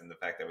podcast, and the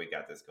fact that we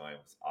got this going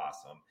was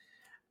awesome.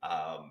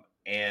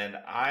 And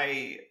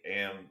I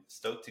am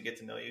stoked to get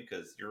to know you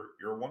because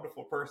you're a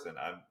wonderful person.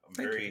 I'm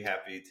Thank you. very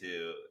happy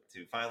to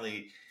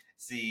finally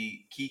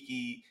see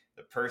Kiki,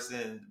 the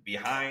person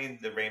behind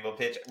the rainbow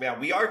pitch. Yeah,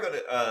 we are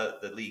gonna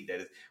the league,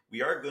 that is,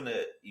 we are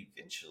gonna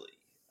eventually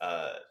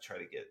try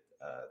to get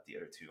the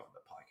other two on the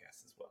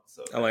podcast as well.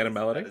 So Elena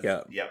Melody.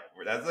 Yeah. yep,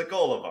 that's a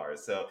goal of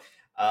ours. So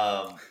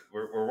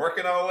we're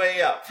working our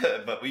way up,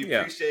 but we Yeah.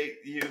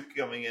 appreciate you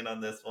coming in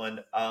on this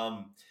one.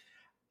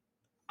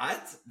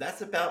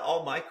 That's about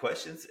all my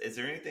questions. Is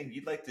there anything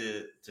you'd like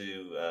to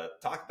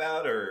talk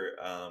about, or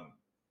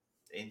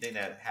anything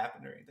that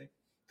happened or anything?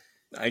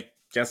 I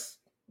guess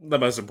the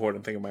most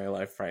important thing in my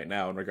life right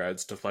now in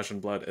regards to Flesh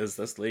and Blood is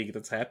this league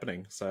that's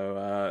happening. So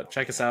Oh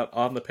check us yeah. out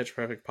on the Pitch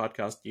Perfect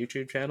Podcast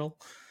YouTube channel.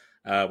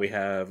 We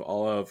have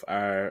all of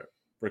our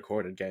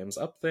recorded games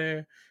up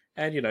there,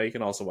 and you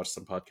can also watch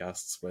some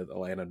podcasts with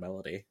Elaine and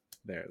Melody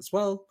there as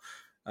well.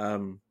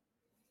 Um,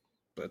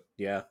 but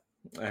yeah,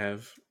 I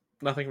have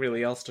nothing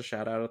really else to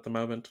shout out at the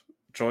moment.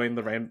 Join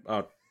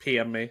the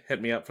PM me,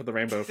 hit me up for the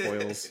Rainbow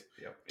Foils Yep,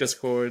 yep.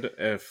 Discord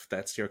if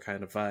that's your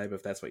kind of vibe,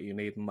 if that's what you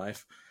need in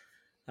life.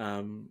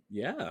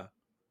 Yeah.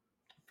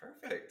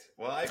 Perfect.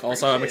 Well, I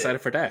Also, I'm appreciate excited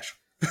it. for Dash.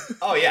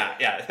 Oh yeah,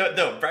 yeah.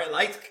 No, bright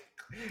lights.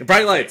 Bright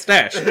Same. lights,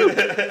 Dash. Woo!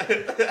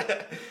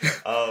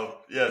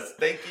 Yes.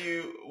 Thank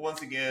you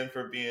once again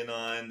for being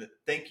on.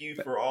 Thank you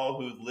for all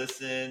who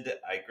listened.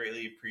 I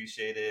greatly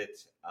appreciate it.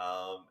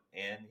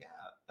 And yeah,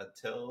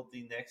 until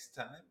the next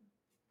time,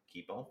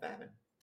 keep on fabbing.